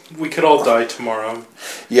again, we could all die tomorrow.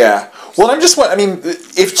 Yeah. Well, do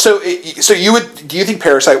you think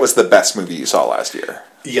Parasite was the best movie you saw last year?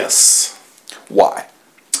 Yes. Why?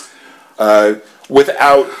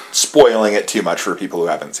 Without spoiling it too much for people who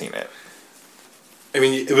haven't seen it. I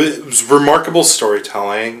mean, it was remarkable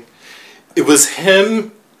storytelling. It was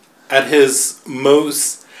him at his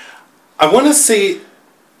most, I want to say,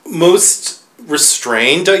 most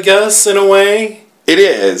restrained, I guess, in a way. It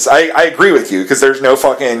is. I agree with you, because there's no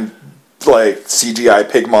fucking, CGI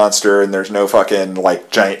pig monster, and there's no fucking,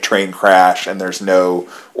 giant train crash, and there's no,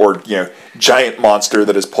 giant monster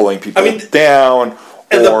that is pulling people down.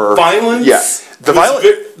 And the violence. Yeah. The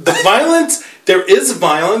violence, there is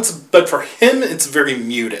violence, but for him, it's very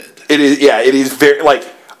muted. It is, yeah, it is very,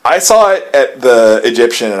 I saw it at the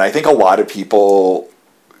Egyptian, and I think a lot of people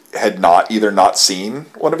had either not seen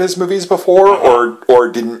one of his movies before, or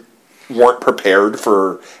weren't prepared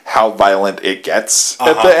for how violent it gets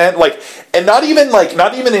at the end. And not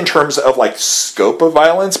even in terms of, scope of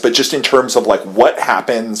violence, but just in terms of, what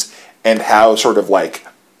happens and how sort of,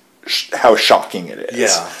 how shocking it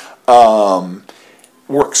is. Yeah.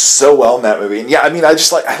 Works so well in that movie. And yeah, I mean, I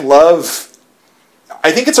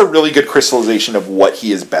think it's a really good crystallization of what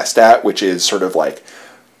he is best at, which is sort of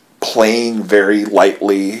playing very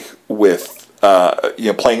lightly with,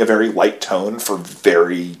 playing a very light tone for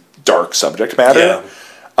very dark subject matter,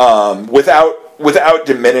 without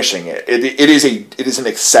diminishing it. It is an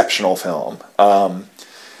exceptional film. I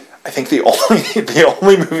think the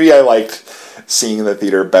only movie I liked seeing in the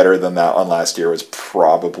theater better than that one last year was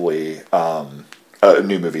probably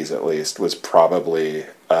new movies, at least, was probably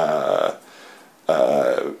The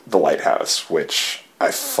Lighthouse, which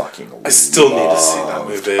I fucking loved. I still need to see that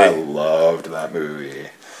movie. I loved that movie.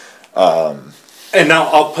 And now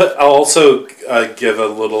I'll also give a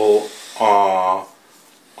little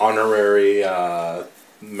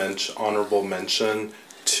honorable mention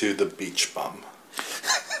to The Beach Bum.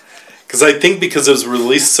 Because I think because it was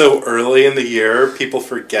released so early in the year, people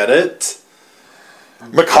forget it.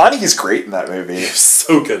 McConaughey's great in that movie. He's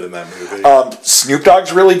so good in that movie. Snoop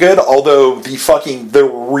Dogg's really good, although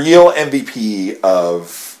the real MVP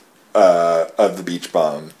of The Beach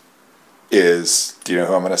Bum is, do you know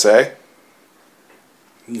who I'm going to say?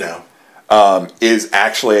 No. Is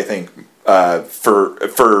actually, I think,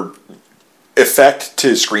 for effect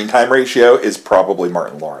to screen time ratio, is probably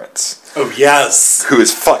Martin Lawrence. Oh, yes. Who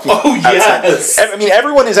is fucking yes. I mean,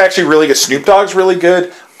 everyone is actually really good. Snoop Dogg's really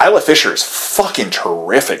good. Isla Fisher is fucking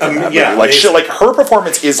terrific in that movie. Her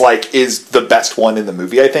performance is the best one in the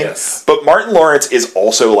movie, I think. Yes. But Martin Lawrence is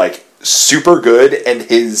also super good, and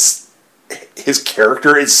his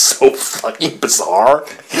character is so fucking bizarre.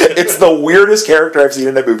 It's the weirdest character I've seen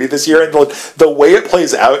in a movie this year, and the way it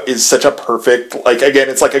plays out is such a perfect, again,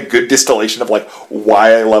 it's a good distillation of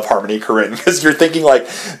why I love Harmony Korine, because you're thinking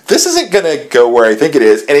this isn't gonna go where I think it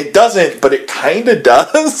is, and it doesn't, but it kind of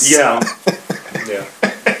does. Yeah. Yeah.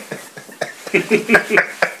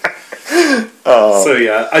 So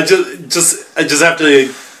yeah, I just have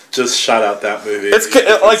to just shout out that movie. It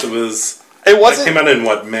wasn't. That came out in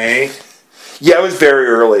May? Yeah, it was very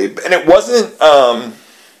early, and it wasn't.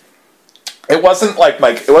 It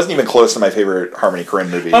wasn't even close to my favorite Harmony Korine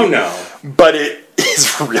movie. Oh no! But it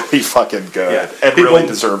is really fucking good, and really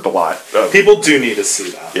deserved a lot. People do need to see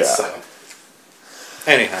that. Yeah. So.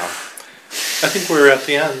 Anyhow, I think we're at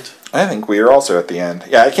the end. I think we are also at the end.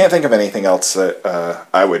 Yeah, I can't think of anything else that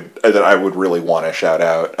I would really want to shout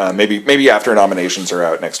out. Maybe after nominations are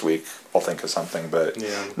out next week, I'll think of something. But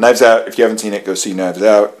yeah. Knives Out. If you haven't seen it, go see Knives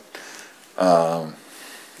Out.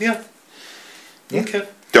 Yeah. Okay.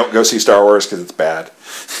 Don't go see Star Wars because it's bad.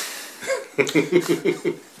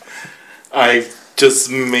 I just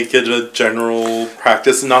make it a general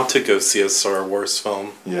practice not to go see a Star Wars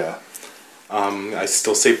film. Yeah. I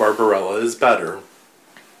still say Barbarella is better.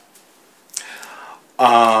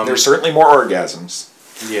 There's certainly more orgasms.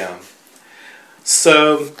 Yeah.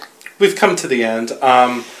 So, we've come to the end.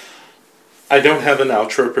 I don't have an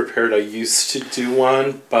outro prepared. I used to do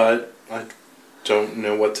one, but I don't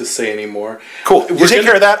know what to say anymore. Cool. You take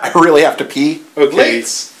care of that. I really have to pee. Okay.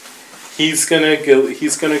 He's gonna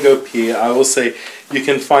go pee. I will say you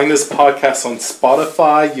can find this podcast on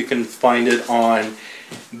Spotify. You can find it on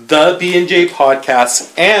the B&J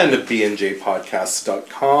Podcast and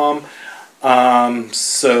bnjpodcast.com.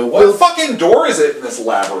 So what fucking door is it in this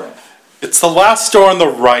labyrinth? It's the last door on the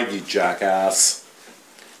right, you jackass.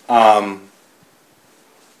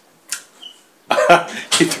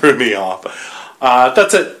 He threw me off.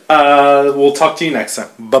 That's it. We'll talk to you next time.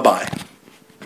 Bye-bye.